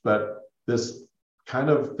unmatched. But this kind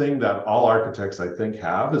of thing that all architects, I think,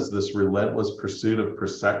 have is this relentless pursuit of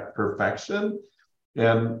perfection.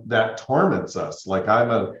 And that torments us. Like I'm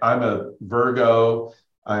a Virgo,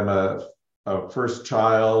 I'm a first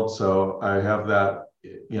child. So I have that,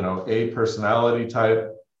 A personality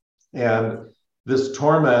type. And this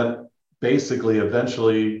torment basically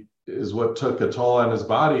eventually is what took a toll on his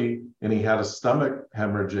body. And he had a stomach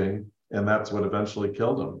hemorrhaging. And that's what eventually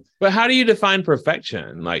killed him. But how do you define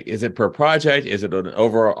perfection? Like, is it per project? Is it an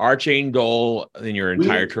overarching goal in your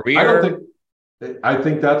entire career? I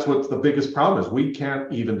think that's what's the biggest problem is we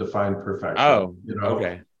can't even define perfection. Oh,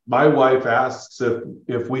 okay. My wife asks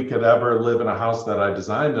if we could ever live in a house that I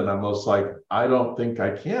designed, and I'm most like, I don't think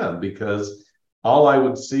I can, because all I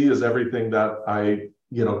would see is everything that I,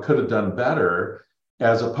 could have done better.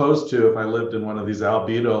 as opposed to if I lived in one of these Al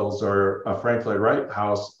Beadles or a Frank Lloyd Wright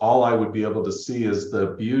house, all I would be able to see is the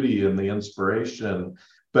beauty and the inspiration.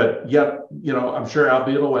 But yet, I'm sure Al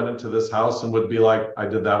Beadle went into this house and would be like, I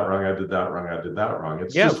did that wrong, I did that wrong, I did that wrong.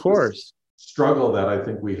 It's Yeah, just of course. struggle that I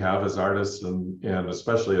think we have as artists and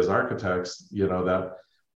especially as architects, that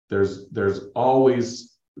there's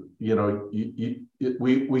always,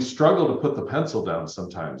 we struggle to put the pencil down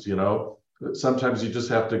sometimes, sometimes you just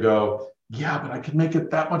have to go, yeah, but I can make it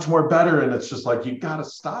that much more better. And it's just like, you got to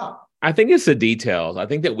stop. I think it's the details. I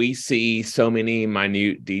think that we see so many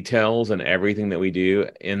minute details in everything that we do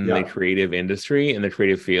in the creative industry, in the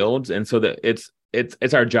creative fields. And so that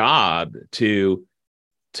it's our job to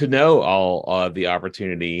know all of the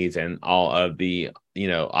opportunities and all of the,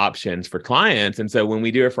 options for clients. And so when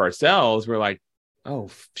we do it for ourselves, we're like, oh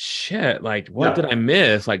shit, like what did I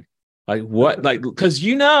miss? Like what, because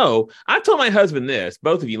I've told my husband this,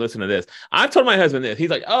 both of you listen to this. I've told my husband this. He's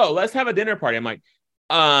like, oh, let's have a dinner party. I'm like,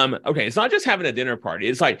 okay, it's not just having a dinner party.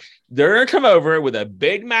 It's like they're gonna come over with a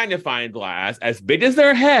big magnifying glass as big as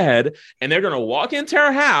their head, and they're gonna walk into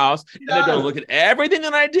our house and they're gonna look at everything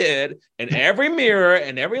that I did, and every mirror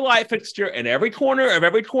and every light fixture and every corner of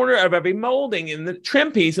every molding in the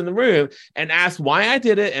trim piece in the room, and ask why I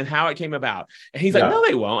did it and how it came about. And he's like, no,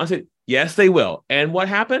 they won't. I said, yes, they will. And what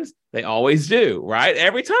happens? They always do, right?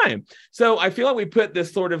 Every time. So I feel like we put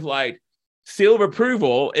this sort of like seal of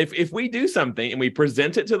approval. If we do something and we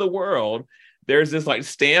present it to the world, there's this like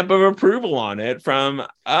stamp of approval on it from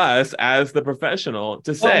us as the professional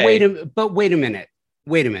to say, wait a minute.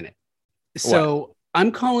 So what?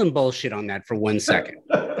 I'm calling bullshit on that for 1 second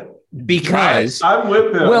because I'm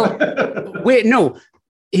with him. Well, wait, no,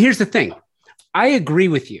 here's the thing. I agree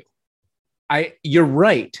with you. You're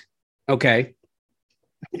right. Okay.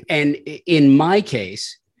 And in my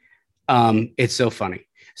case, it's so funny.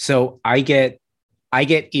 So I get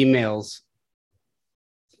emails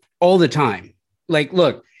all the time. Like,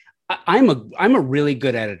 look, I'm a really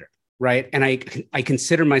good editor, right? And I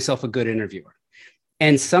consider myself a good interviewer.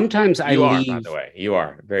 And sometimes you are, by the way, you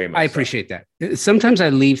are very much. I appreciate that. Sometimes I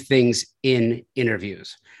leave things in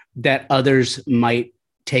interviews that others might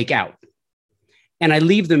take out. And I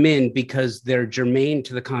leave them in because they're germane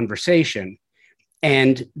to the conversation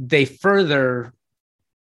and they further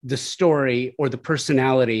the story or the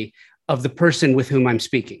personality of the person with whom I'm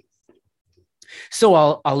speaking. So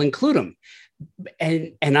I'll include them.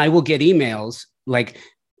 And I will get emails like,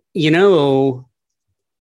 there's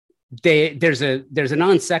a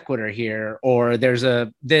non sequitur here, or there's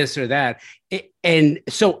a this or that. And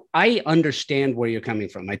so I understand where you're coming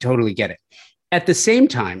from. I totally get it. At the same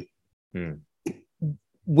time,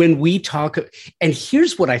 when we talk, and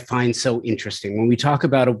here's what I find so interesting, when we talk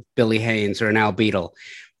about a Billy Haynes or an Al Beadle,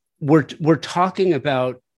 we're talking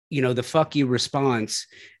about, the fuck you response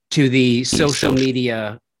to the social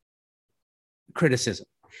media criticism.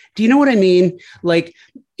 Do you know what I mean? Like,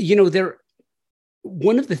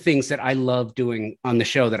 one of the things that I love doing on the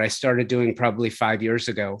show that I started doing probably 5 years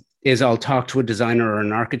ago is I'll talk to a designer or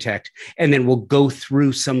an architect, and then we'll go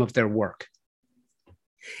through some of their work.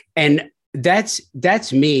 And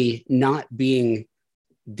that's me not being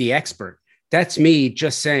the expert. That's me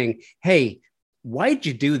just saying, hey, why'd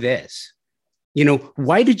you do this?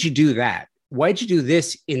 Why did you do that? Why'd you do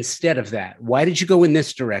this instead of that? Why did you go in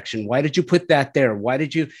this direction? Why did you put that there? Why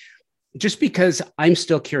did you? Just because I'm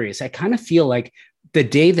still curious. I kind of feel like the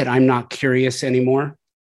day that I'm not curious anymore,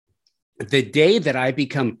 the day that I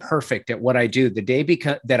become perfect at what I do, the day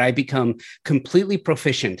that I become completely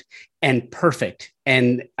proficient and perfect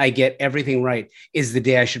and I get everything right is the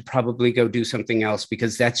day I should probably go do something else,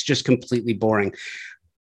 because that's just completely boring.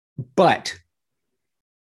 But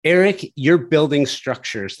Erik, you're building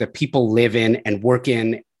structures that people live in and work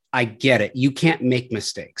in. I get it. You can't make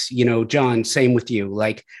mistakes. John, same with you.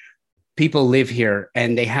 Like, people live here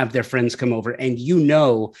and they have their friends come over, and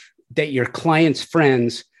that your clients'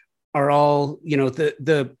 friends are all,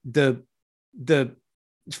 the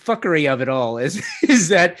fuckery of it all is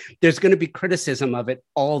that there's going to be criticism of it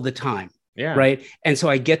all the time. Yeah. Right. And so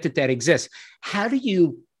I get that exists. How do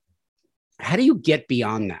you get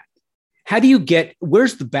beyond that?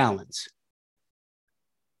 Where's the balance?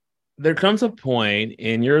 There comes a point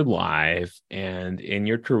in your life and in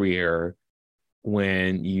your career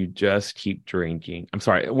when you just keep drinking. I'm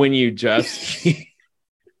sorry, when you just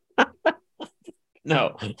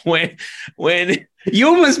no, when you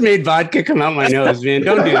almost made vodka come out my nose, man.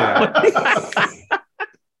 Don't do that.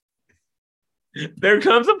 There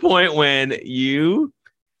comes a point when you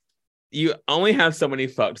only have so many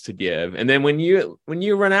fucks to give. And then when you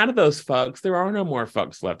run out of those fucks, there are no more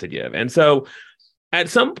fucks left to give. And so at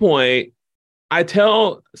some point,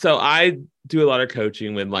 I do a lot of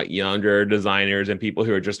coaching with like younger designers and people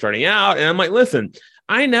who are just starting out. And I'm like, listen,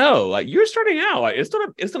 I know like you're starting out, like it's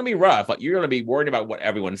gonna be rough. Like you're gonna be worried about what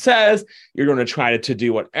everyone says. You're gonna try to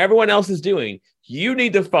do what everyone else is doing. You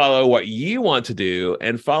need to follow what you want to do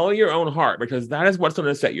and follow your own heart, because that is what's going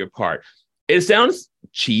to set you apart. It sounds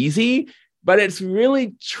cheesy, but it's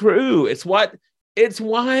really true. It's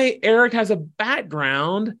why Erik has a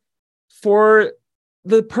background for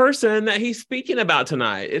the person that he's speaking about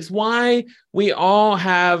tonight. It's why we all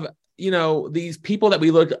have, these people that we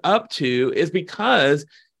look up to, is because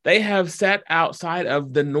they have set outside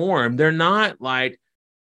of the norm. They're not like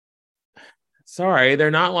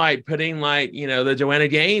putting like, the Joanna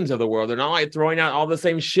Gaines of the world. They're not like throwing out all the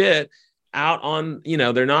same shit out on,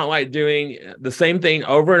 they're not like doing the same thing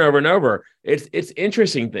over and over and over. It's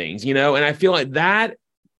interesting things, and I feel like that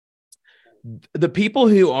the people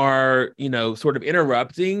who are, sort of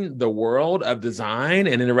interrupting the world of design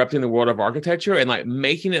and interrupting the world of architecture and like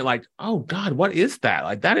making it like, oh God, what is that?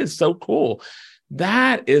 Like, that is so cool.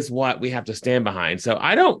 That is what we have to stand behind. So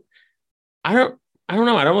I don't know.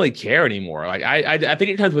 I don't really care anymore. Like, I think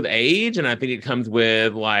it comes with age, and I think it comes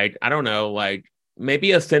with like, I don't know, like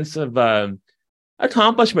maybe a sense of,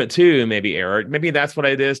 accomplishment too, maybe, Erik. Maybe that's what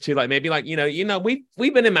it is too. Like maybe like,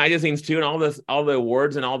 we've been in magazines too, and all the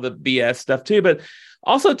awards and all the BS stuff too. But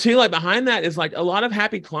also too, like behind that is like a lot of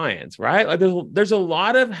happy clients, right? Like there's a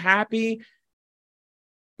lot of happy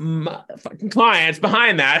clients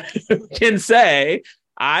behind that who can say,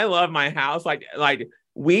 I love my house. Like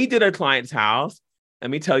we did a client's house.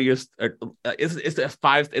 Let me tell you, it's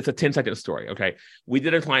a 10-second story. Okay. We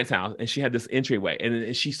did a client's house, and she had this entryway,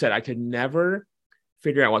 and she said, I could never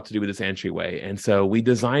figure out what to do with this entryway. And so we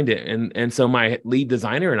designed it. And so my lead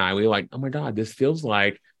designer and I, we were like, oh my God, this feels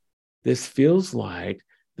like the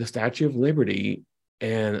Statue of Liberty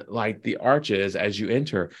and like the arches as you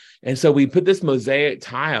enter. And so we put this mosaic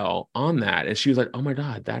tile on that. And she was like, oh my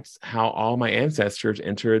God, that's how all my ancestors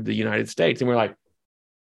entered the United States. And we're like,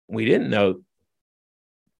 we didn't know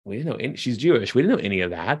she's Jewish. We didn't know any of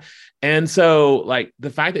that. And so like the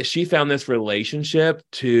fact that she found this relationship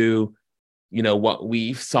to, what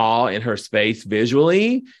we saw in her space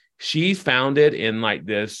visually, she found it in like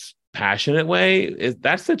this passionate way.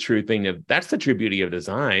 That's the true beauty of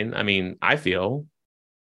design. I mean, I feel.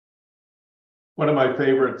 One of my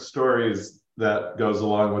favorite stories that goes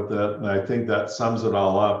along with that, and I think that sums it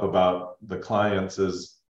all up about the clients,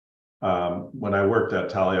 is when I worked at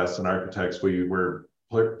Taliesin Architects, we were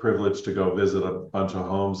privileged to go visit a bunch of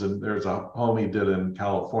homes, and there's a home he did in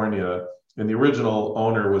California, and the original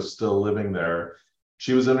owner was still living there.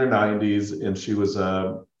 She was in her 90s, and she was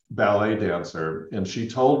a ballet dancer, and she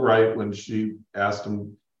told Wright, when she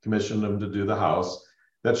commissioned him to do the house,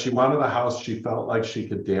 that she wanted a house she felt like she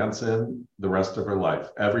could dance in the rest of her life,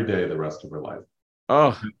 every day the rest of her life.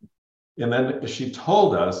 Oh. And then she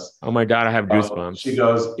told us, oh my God, I have goosebumps. She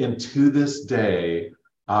goes, and to this day,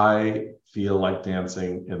 I feel like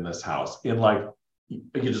dancing in this house. In like,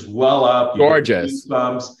 you just well up, you gorgeous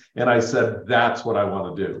goosebumps. And I said, that's what I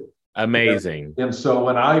want to do. Amazing. And so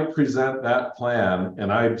when I present that plan,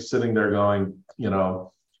 and I'm sitting there going,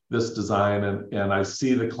 this design, and I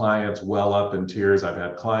see the clients well up in tears. I've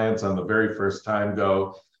had clients on the very first time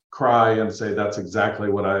go cry and say, that's exactly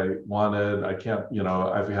what I wanted. I can't,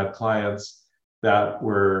 I've had clients that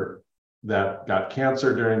got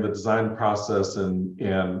cancer during the design process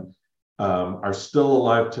and are still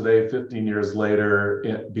alive today, 15 years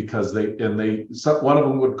later, because one of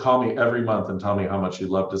them would call me every month and tell me how much he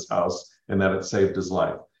loved his house and that it saved his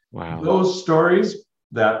life. Wow. Those stories,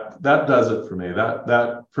 that does it for me.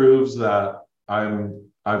 That proves that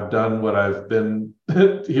I've done what I've been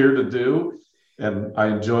here to do, and I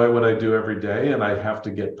enjoy what I do every day. And I have to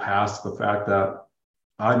get past the fact that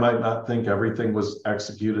I might not think everything was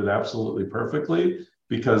executed absolutely perfectly,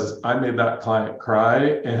 because I made that client cry,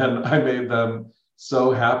 and I made them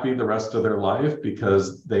so happy the rest of their life,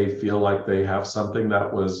 because they feel like they have something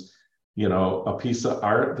that was, a piece of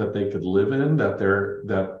art that they could live in, that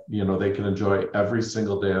they can enjoy every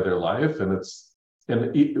single day of their life. And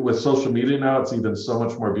with social media now, it's even so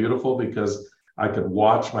much more beautiful, because I could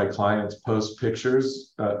watch my clients post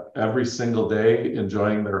pictures every single day,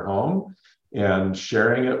 enjoying their home and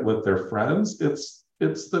sharing it with their friends. It's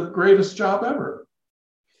the greatest job ever.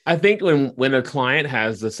 I think when a client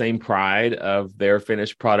has the same pride of their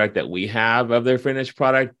finished product that we have of their finished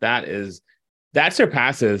product, that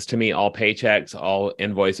surpasses to me all paychecks, all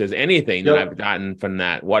invoices, anything that I've gotten from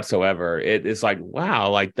that whatsoever. It's like, wow,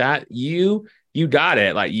 like that, you got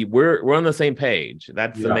it. Like we're on the same page.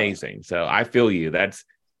 That's amazing. So I feel you.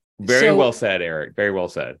 Very well said, Erik. Very well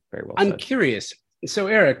said. Very well said. I'm curious. So,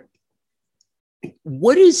 Erik,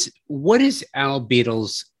 what is Al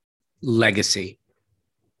Beetle's legacy?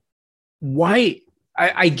 Why?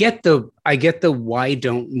 I get the why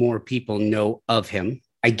don't more people know of him?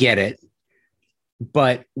 I get it,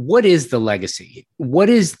 but what is the legacy? What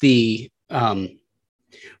is the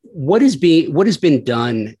what has been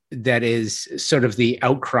done that is sort of the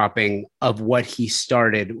outcropping of what he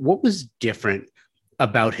started? What was different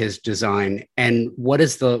about his design, and what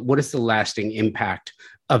is the lasting impact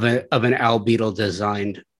of an Al Beetle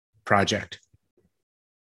designed project?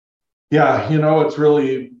 Yeah, it's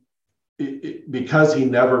really because he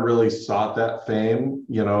never really sought that fame.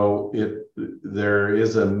 There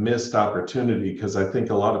is a missed opportunity because I think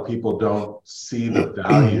a lot of people don't see the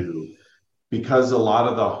value, because a lot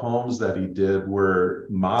of the homes that he did were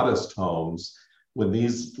modest homes. When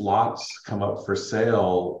these lots come up for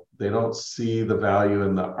sale, they don't see the value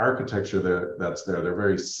in the architecture that's there. They're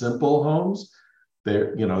very simple homes.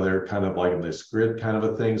 They're kind of like in this grid kind of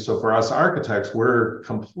a thing. So for us architects, we're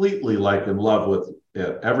completely like in love with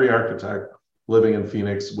it. Every architect living in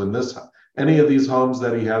Phoenix, when any of these homes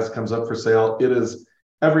that he has comes up for sale,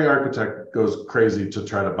 every architect goes crazy to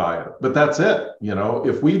try to buy it. But that's it.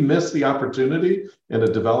 If we miss the opportunity and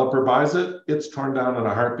a developer buys it, it's torn down in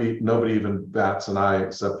a heartbeat. Nobody even bats an eye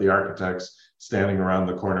except the architects standing around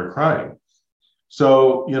the corner crying.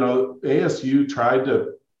 So, ASU tried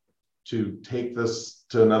to take this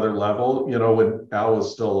to another level. When Al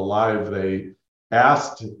was still alive, they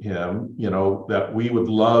asked him, that we would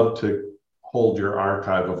love to hold your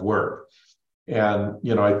archive of work. And,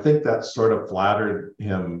 I think that sort of flattered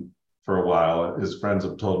him for a while. His friends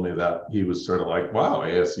have told me that he was sort of like, wow,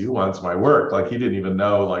 ASU wants my work. Like he didn't even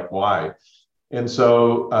know why. And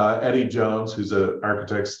so Eddie Jones, who's an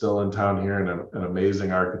architect still in town here and an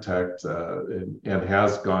amazing architect and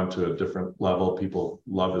has gone to a different level. People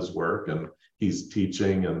love his work and he's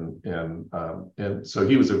teaching. And so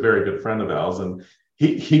he was a very good friend of Al's. And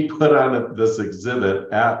he put on this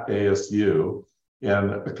exhibit at ASU,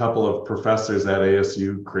 and a couple of professors at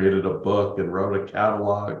ASU created a book and wrote a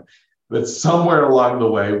catalog. But somewhere along the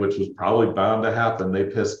way, which was probably bound to happen, they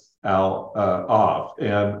pissed Al off.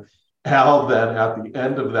 And Al then, at the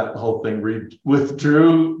end of that whole thing,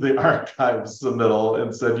 withdrew the archive submittal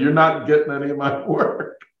and said, "You're not getting any of my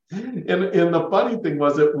work." And the funny thing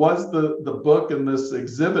was, it was the book and this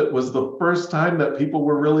exhibit was the first time that people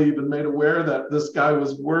were really even made aware that this guy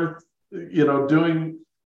was worth, doing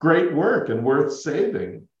great work and worth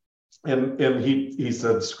saving. And he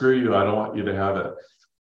said, "Screw you, I don't want you to have it."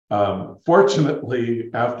 Fortunately,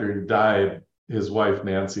 after he died, his wife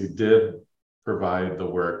Nancy did provide the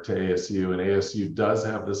work to ASU, and ASU does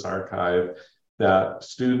have this archive that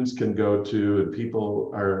students can go to, and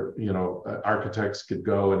people are, architects could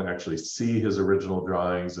go and actually see his original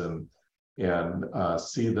drawings and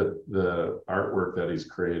see the artwork that he's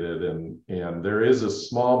created. And there is a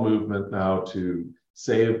small movement now to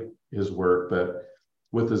save his work, but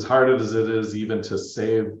with as hard as it is even to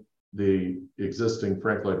save the existing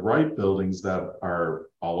Frank Lloyd Wright buildings that are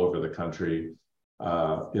all over the country,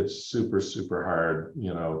 it's super, super hard,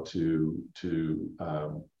 to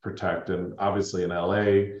protect. And obviously in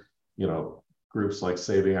LA, groups like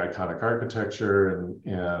Saving Iconic Architecture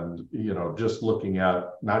and just looking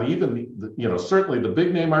at not even, certainly the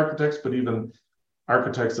big name architects, but even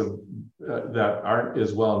architects that aren't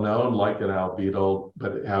as well known, like an Al Beetle,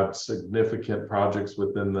 but have significant projects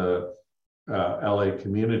within the LA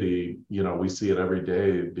community. We see it every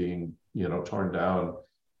day being, torn down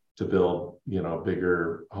to build,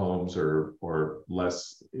 bigger homes or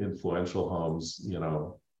less influential homes.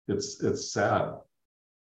 It's sad.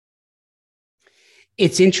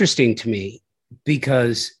 It's interesting to me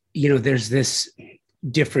because, there's this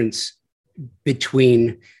difference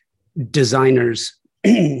between designers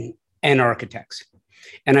and architects.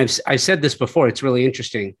 And I've said this before, it's really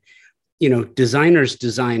interesting. Designers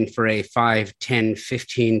design for a 5, 10,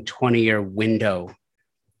 15, 20-year window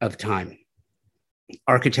of time.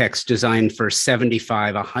 Architects design for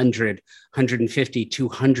 75, 100, 150,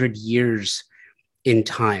 200 years in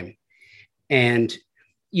time. And,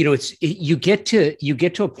 you get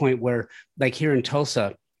to a point where, like here in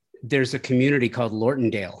Tulsa, there's a community called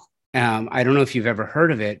Lortondale. I don't know if you've ever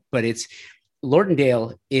heard of it, but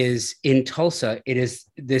Lortondale is in Tulsa. It is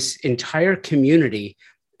this entire community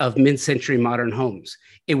of mid-century modern homes.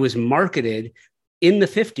 It was marketed in the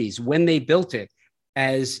 50s when they built it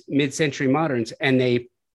as mid-century moderns, and in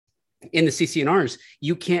the CC&Rs,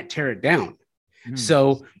 you can't tear it down.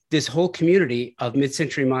 So this whole community of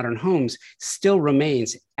mid-century modern homes still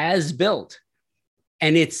remains as built,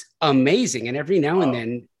 and it's amazing. And every now and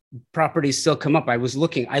then properties still come up. I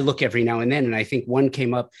look every now and then, and I think one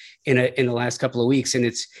came up in the last couple of weeks, and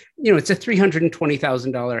it's a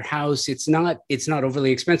 $320,000 house. It's not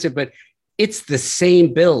overly expensive, but it's the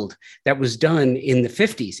same build that was done in the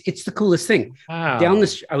 50s. It's the coolest thing. Wow.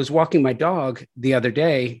 I was walking my dog the other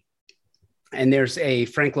day, and there's a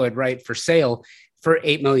Frank Lloyd Wright for sale for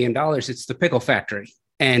 $8 million. It's the Pickle Factory.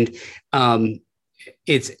 And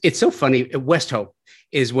it's so funny. West Hope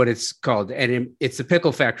is what it's called. And it's the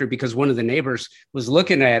Pickle Factory because one of the neighbors was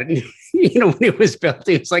looking at it. And, when it was built,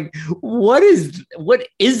 he was like, what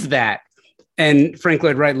is that? And Frank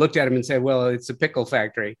Lloyd Wright looked at him and said, well, it's a pickle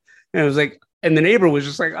factory. And I was like, and the neighbor was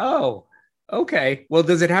just like, oh, okay. Well,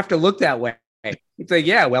 does it have to look that way? It's like,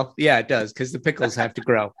 yeah, it does, because the pickles have to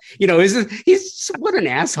grow. He's what an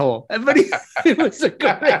asshole. But he was the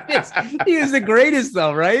greatest. He was the greatest,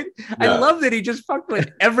 though, right? Yeah. I love that he just fucked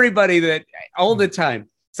with everybody all the time.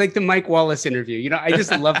 It's like the Mike Wallace interview. I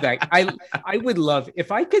just love that. I would love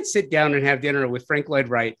if I could sit down and have dinner with Frank Lloyd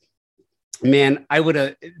Wright. Man,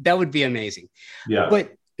 that would be amazing. Yeah.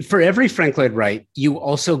 But for every Frank Lloyd Wright, you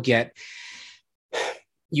also get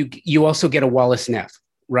a Wallace Neff,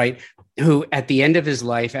 right? Who at the end of his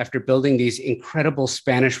life, after building these incredible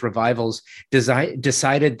Spanish revivals,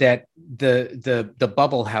 decided that the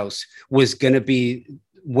bubble house was going to be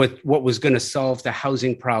what was going to solve the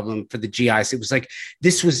housing problem for the GIs. It was like,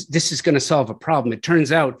 this is going to solve a problem. It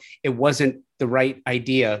turns out it wasn't the right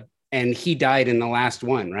idea. And he died in the last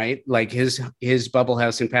one, right? Like his bubble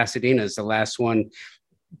house in Pasadena is the last one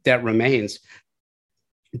that remains.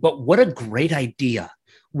 But what a great idea.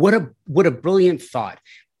 What a brilliant thought.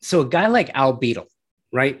 So a guy like Al Beadle,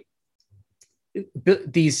 right?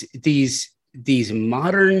 These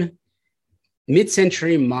modern,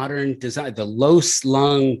 mid-century modern design, the low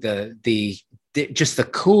slung, the just the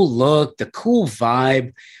cool look, the cool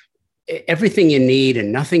vibe, everything you need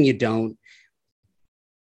and nothing you don't.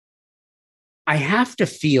 I have to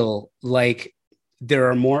feel like there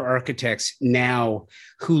are more architects now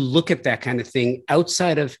who look at that kind of thing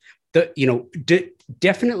outside of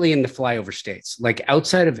definitely in the flyover states, like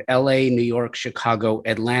outside of LA, New York, Chicago,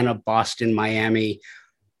 Atlanta, Boston, Miami,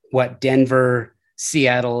 Denver,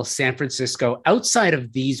 Seattle, San Francisco, outside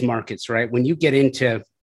of these markets, right? When you get into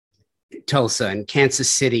Tulsa and Kansas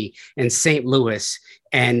City and St. Louis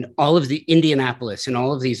and all of the Indianapolis and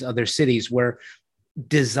all of these other cities where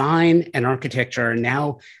design and architecture are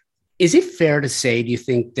now, is it fair to say, do you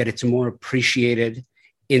think that it's more appreciated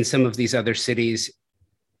in some of these other cities?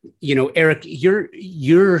 Erik,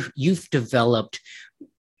 you've developed,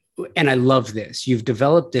 and I love this, you've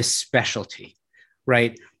developed this specialty,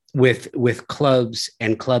 right? With clubs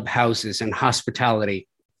and clubhouses and hospitality.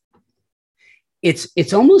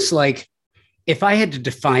 It's almost like, if I had to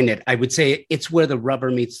define it, I would say it's where the rubber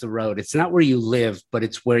meets the road. It's not where you live, but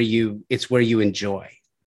it's where you enjoy.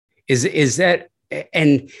 Is that,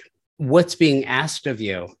 and what's being asked of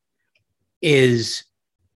you is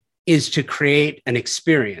to create an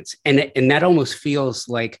experience. And that almost feels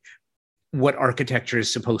like what architecture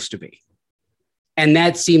is supposed to be. And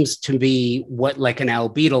that seems to be what like an Al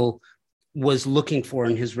Beadle was looking for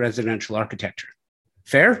in his residential architecture.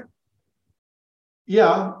 Fair?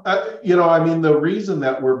 Yeah. The reason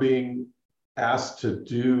that we're being asked to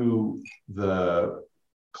do the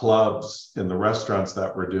clubs and the restaurants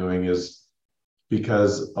that we're doing is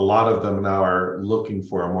because a lot of them now are looking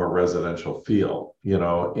for a more residential feel,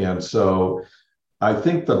 and so I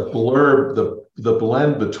think the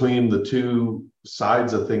blend between the two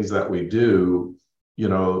sides of things that we do,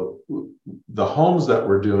 the homes that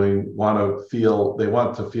we're doing want to feel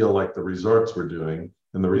like the resorts we're doing,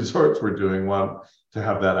 and the resorts we're doing want to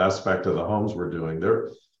have that aspect of the homes we're doing.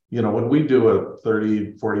 When we do a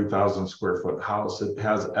 40,000 square foot house, it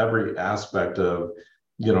has every aspect of,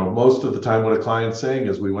 most of the time what a client's saying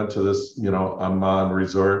is, we went to this, Amman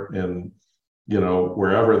resort in,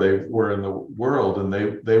 wherever they were in the world, and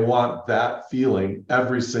they want that feeling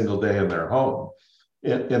every single day in their home.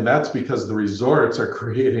 And that's because the resorts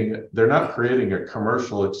they're not creating a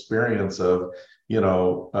commercial experience of,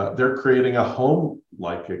 they're creating a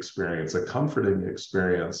home-like experience, a comforting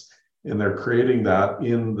experience, and they're creating that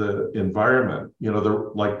in the environment.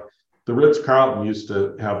 The Ritz-Carlton used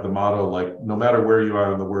to have the motto, like, no matter where you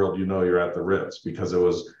are in the world, you're at the Ritz, because it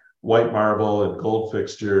was white marble and gold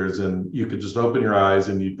fixtures, and you could just open your eyes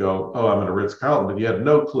and you'd go, oh, I'm at a Ritz-Carlton, but you had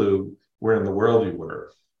no clue where in the world you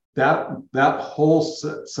were. That whole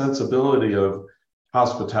sensibility of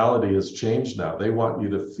hospitality has changed now. They want you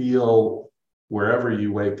to feel wherever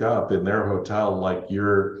you wake up in their hotel like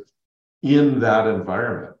you're in that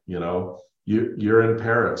environment. You're in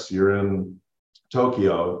Paris, you're in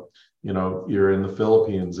Tokyo, you're in the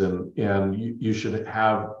Philippines, and you should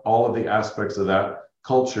have all of the aspects of that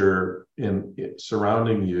culture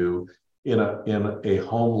surrounding you in a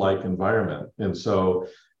home-like environment. And so,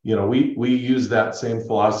 we use that same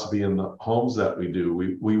philosophy in the homes that we do.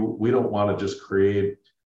 We don't want to just create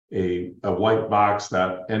a white box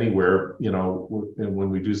that anywhere, and when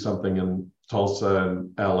we do something in Tulsa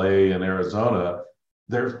and LA and Arizona,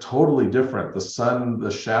 they're totally different. The sun,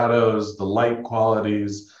 the shadows, the light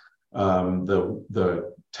qualities,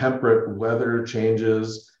 the temperate weather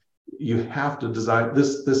changes. You have to design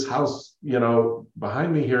this house,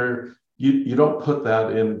 behind me here. You don't put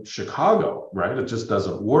that in Chicago, right? It just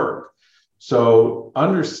doesn't work. So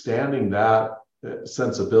understanding that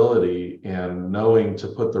sensibility and knowing to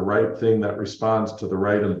put the right thing that responds to the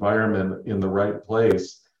right environment in the right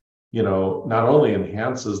place, not only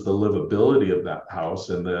enhances the livability of that house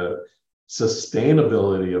and the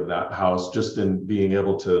sustainability of that house, just in being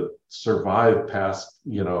able to survive past,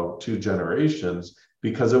 2 generations,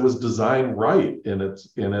 because it was designed right. And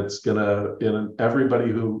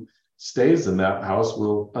everybody who stays in that house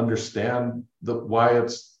will understand why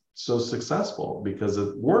it's so successful, because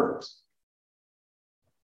it works.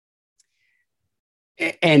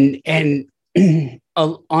 And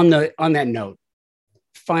on that note,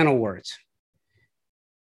 final words.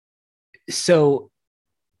 So,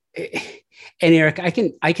 and Erik,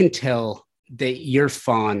 I can tell that you're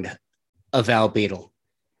fond of Al Beadle.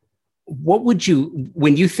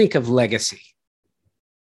 When you think of legacy,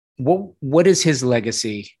 what is his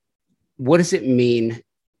legacy? What does it mean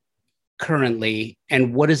currently,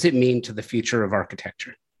 and what does it mean to the future of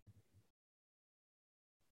architecture?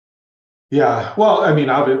 Yeah, well, I mean,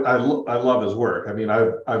 I love his work. I mean,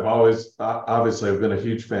 I've always, obviously, I've been a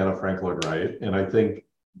huge fan of Frank Lloyd Wright, and I think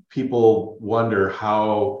people wonder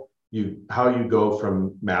how you go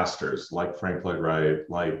from masters like Frank Lloyd Wright,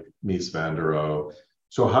 like Mies van der Rohe,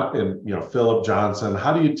 Philip Johnson.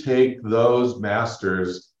 How do you take those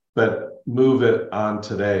masters but move it on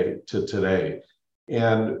today to today?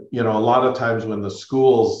 And a lot of times when the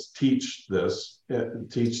schools teach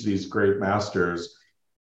these great masters,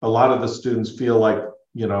 a lot of the students feel like,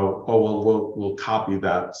 oh, well, we'll copy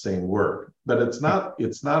that same work. But it's not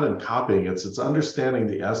in copying, it's understanding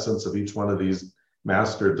the essence of each one of these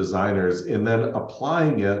master designers and then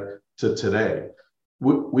applying it to today.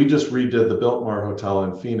 We just redid the Biltmore Hotel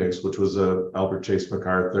in Phoenix, which was a Albert Chase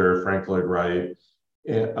MacArthur, Frank Lloyd Wright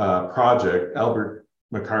project. Albert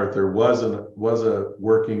MacArthur was a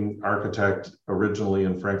working architect originally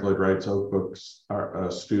in Frank Lloyd Wright's Oak Books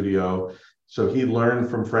studio. So he learned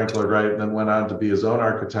from Frank Lloyd Wright and then went on to be his own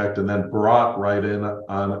architect, and then brought Wright in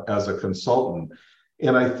on as a consultant.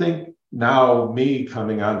 And I think now, me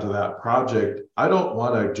coming onto that project, I don't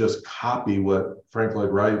want to just copy what Frank Lloyd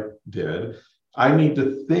Wright did. I need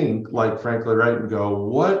to think like Frank Lloyd Wright and go,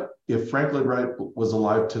 what if Frank Lloyd Wright was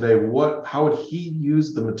alive today? How would he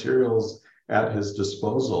use the materials at his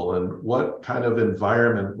disposal, and what kind of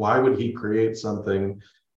environment? Why would he create something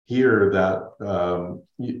here that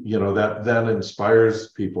that then inspires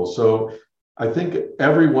people? So I think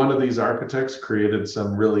every one of these architects created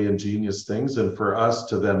some really ingenious things, and for us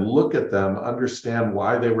to then look at them, understand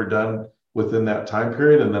why they were done within that time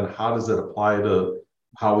period, and then how does it apply to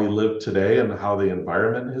how we live today and how the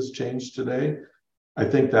environment has changed today. I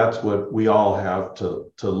think that's what we all have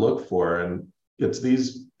to look for. And it's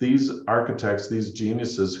these architects, these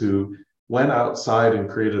geniuses who went outside and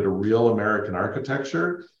created a real American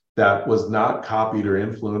architecture that was not copied or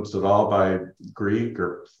influenced at all by Greek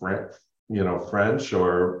or French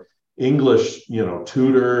or English,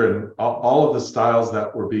 Tudor, and all of the styles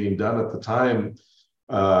that were being done at the time,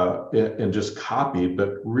 and just copied,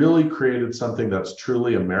 but really created something that's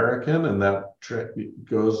truly American and that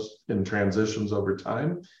goes in transitions over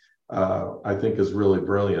time. I think is really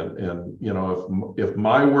brilliant. And if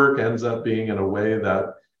my work ends up being in a way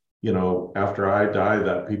that after I die,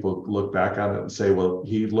 that people look back on it and say, well,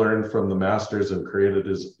 he learned from the masters and created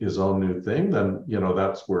his own new thing, then,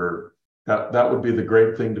 that's where that would be the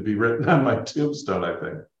great thing to be written on my tombstone, I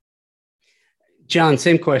think. John,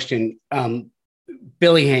 same question.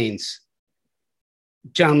 Billy Haynes,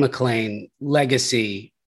 John McClain,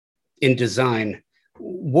 legacy in design.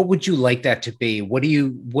 What would you like that to be? What do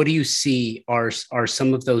you see are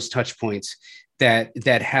some of those touch points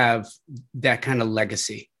that have that kind of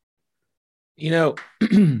legacy? I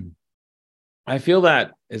feel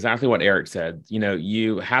that exactly what Erik said.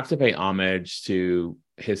 You have to pay homage to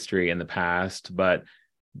history in the past, but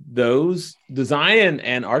those design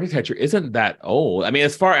and architecture isn't that old. I mean,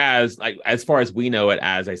 as far as we know it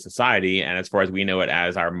as a society, and as far as we know it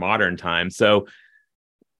as our modern time. So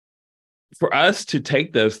for us to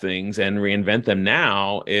take those things and reinvent them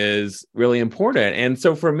now is really important. And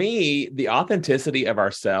so for me, the authenticity of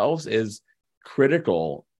ourselves is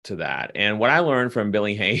critical to that. And what I learned from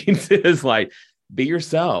Billy Haynes is like, be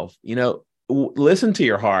yourself, listen to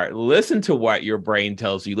your heart, listen to what your brain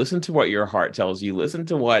tells you, listen to what your heart tells you, listen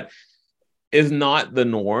to what is not the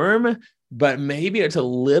norm, but maybe it's a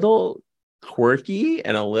little quirky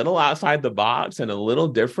and a little outside the box and a little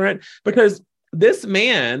different. Because this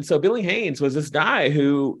man, so Billy Haynes was this guy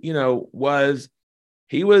who,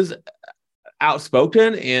 he was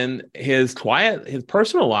outspoken in his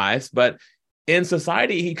personal life, but in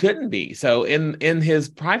society, he couldn't be. So in his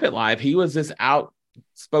private life, he was this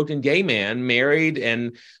outspoken gay man, married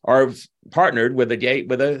or partnered with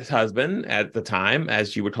a husband at the time,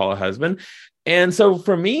 as you would call a husband. And so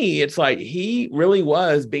for me, it's like he really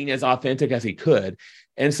was being as authentic as he could.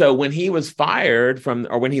 And so when he was fired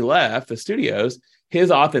when he left the studios,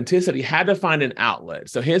 his authenticity had to find an outlet.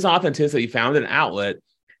 So his authenticity found an outlet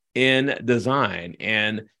in design.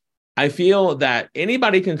 And I feel that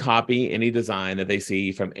anybody can copy any design that they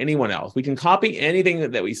see from anyone else. We can copy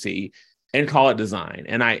anything that we see and call it design.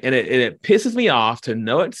 And it pisses me off to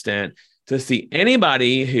no extent to see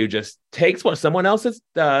anybody who just takes what someone else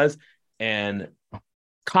does and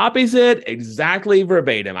copies it exactly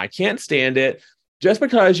verbatim. I can't stand it. Just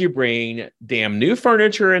because you bring damn new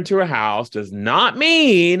furniture into a house does not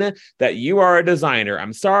mean that you are a designer.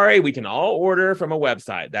 I'm sorry, we can all order from a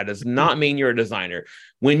website. That does not mean you're a designer.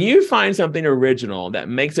 When you find something original that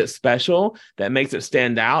makes it special, that makes it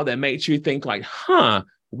stand out, that makes you think like,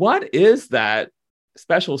 what is that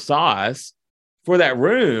special sauce for that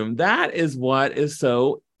room? That is what is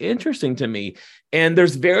so interesting to me. And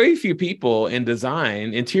there's very few people in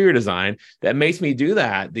design, interior design, that makes me do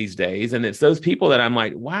that these days. And it's those people that I'm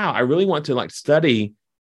like, wow, I really want to study,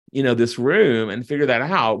 this room and figure that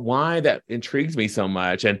out, why that intrigues me so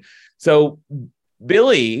much. And so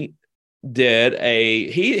Billy did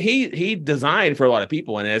he designed for a lot of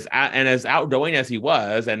people, and as outgoing as he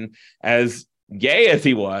was, and as gay as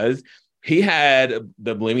he was, he had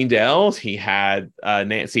the Bloomingdale's, he had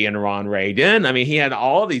Nancy and Ron Reagan. I mean, he had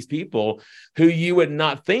all these people who you would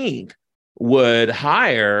not think would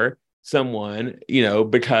hire someone,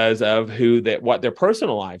 because of what their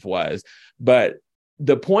personal life was. But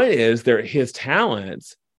the point is, his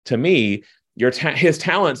talents, to me, his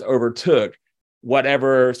talents overtook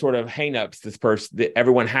whatever sort of hangups that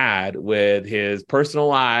everyone had with his personal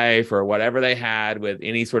life, or whatever they had with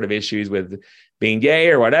any sort of issues with being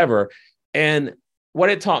gay or whatever. And what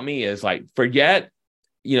it taught me is forget,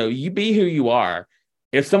 you be who you are.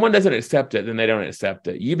 If someone doesn't accept it, then they don't accept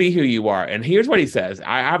it. You be who you are. And here's what he says.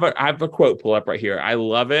 I have a quote pull up right here. I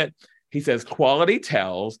love it. He says, quality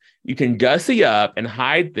tells. You can gussy up and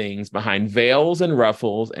hide things behind veils and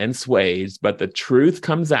ruffles and sways, but the truth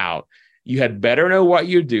comes out. You had better know what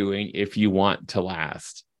you're doing if you want to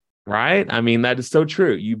last. Right? I mean, that is so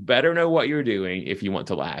true. You better know what you're doing if you want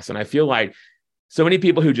to last. And I feel like so many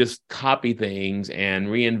people who just copy things and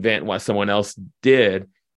reinvent what someone else did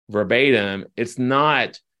verbatim, it's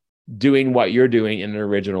not doing what you're doing in an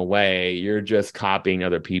original way. You're just copying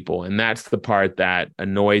other people. And that's the part that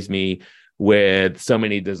annoys me with so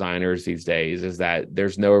many designers these days, is that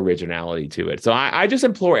there's no originality to it. So I just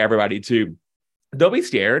implore everybody to don't be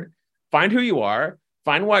scared. Find who you are.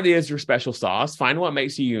 Find what is your special sauce. Find what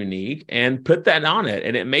makes you unique and put that on it.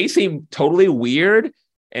 And it may seem totally weird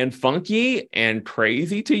and funky and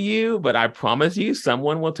crazy to you, but I promise you,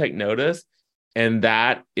 someone will take notice. And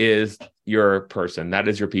that is your person. That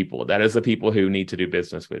is your people. That is the people who need to do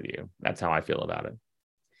business with you. That's how I feel about it.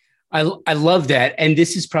 I love that. And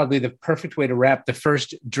this is probably the perfect way to wrap the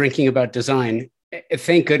first Drinking About Design.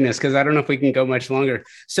 Thank goodness, because I don't know if we can go much longer.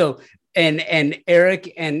 So, and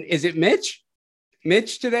Erik, and is it Mitch?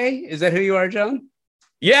 Mitch today? Is that who you are, John?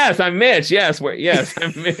 Yes, I'm Mitch. Yes,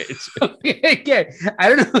 I'm Mitch. Okay. I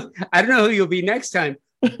don't know who you'll be next time,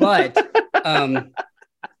 but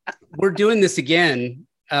we're doing this again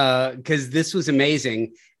because this was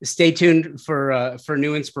amazing. Stay tuned for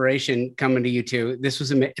new inspiration coming to you too. This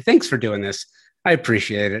was amazing. Thanks for doing this. I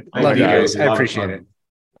appreciate it. Love you guys. I appreciate it.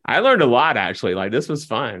 I learned a lot, actually. This was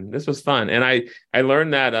fun. And I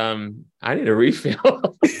learned that I need a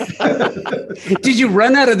refill. Did you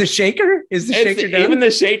run out of the shaker? Is the shaker done? Even the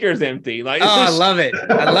shaker's empty. I love it.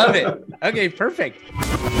 I love it. Okay, perfect.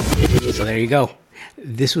 So there you go.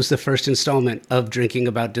 This was the first installment of Drinking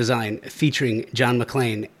About Design, featuring John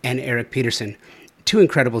McClain and Erik Peterson, two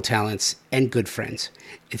incredible talents and good friends.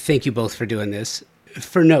 Thank you both for doing this.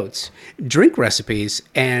 For notes, drink recipes,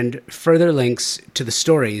 and further links to the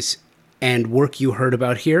stories and work you heard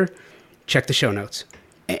about here, check the show notes.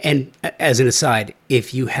 And as an aside,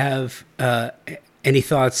 if you have any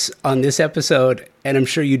thoughts on this episode, and I'm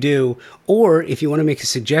sure you do, or if you want to make a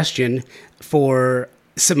suggestion for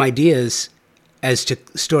some ideas as to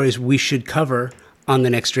stories we should cover on the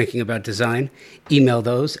next Drinking About Design, email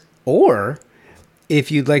those. Or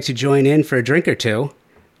if you'd like to join in for a drink or two,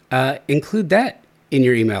 include that in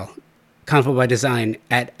your email,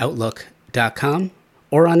 convobydesign@outlook.com,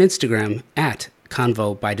 or on Instagram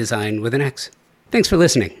 @convobydesign with an X. Thanks for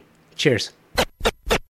listening. Cheers.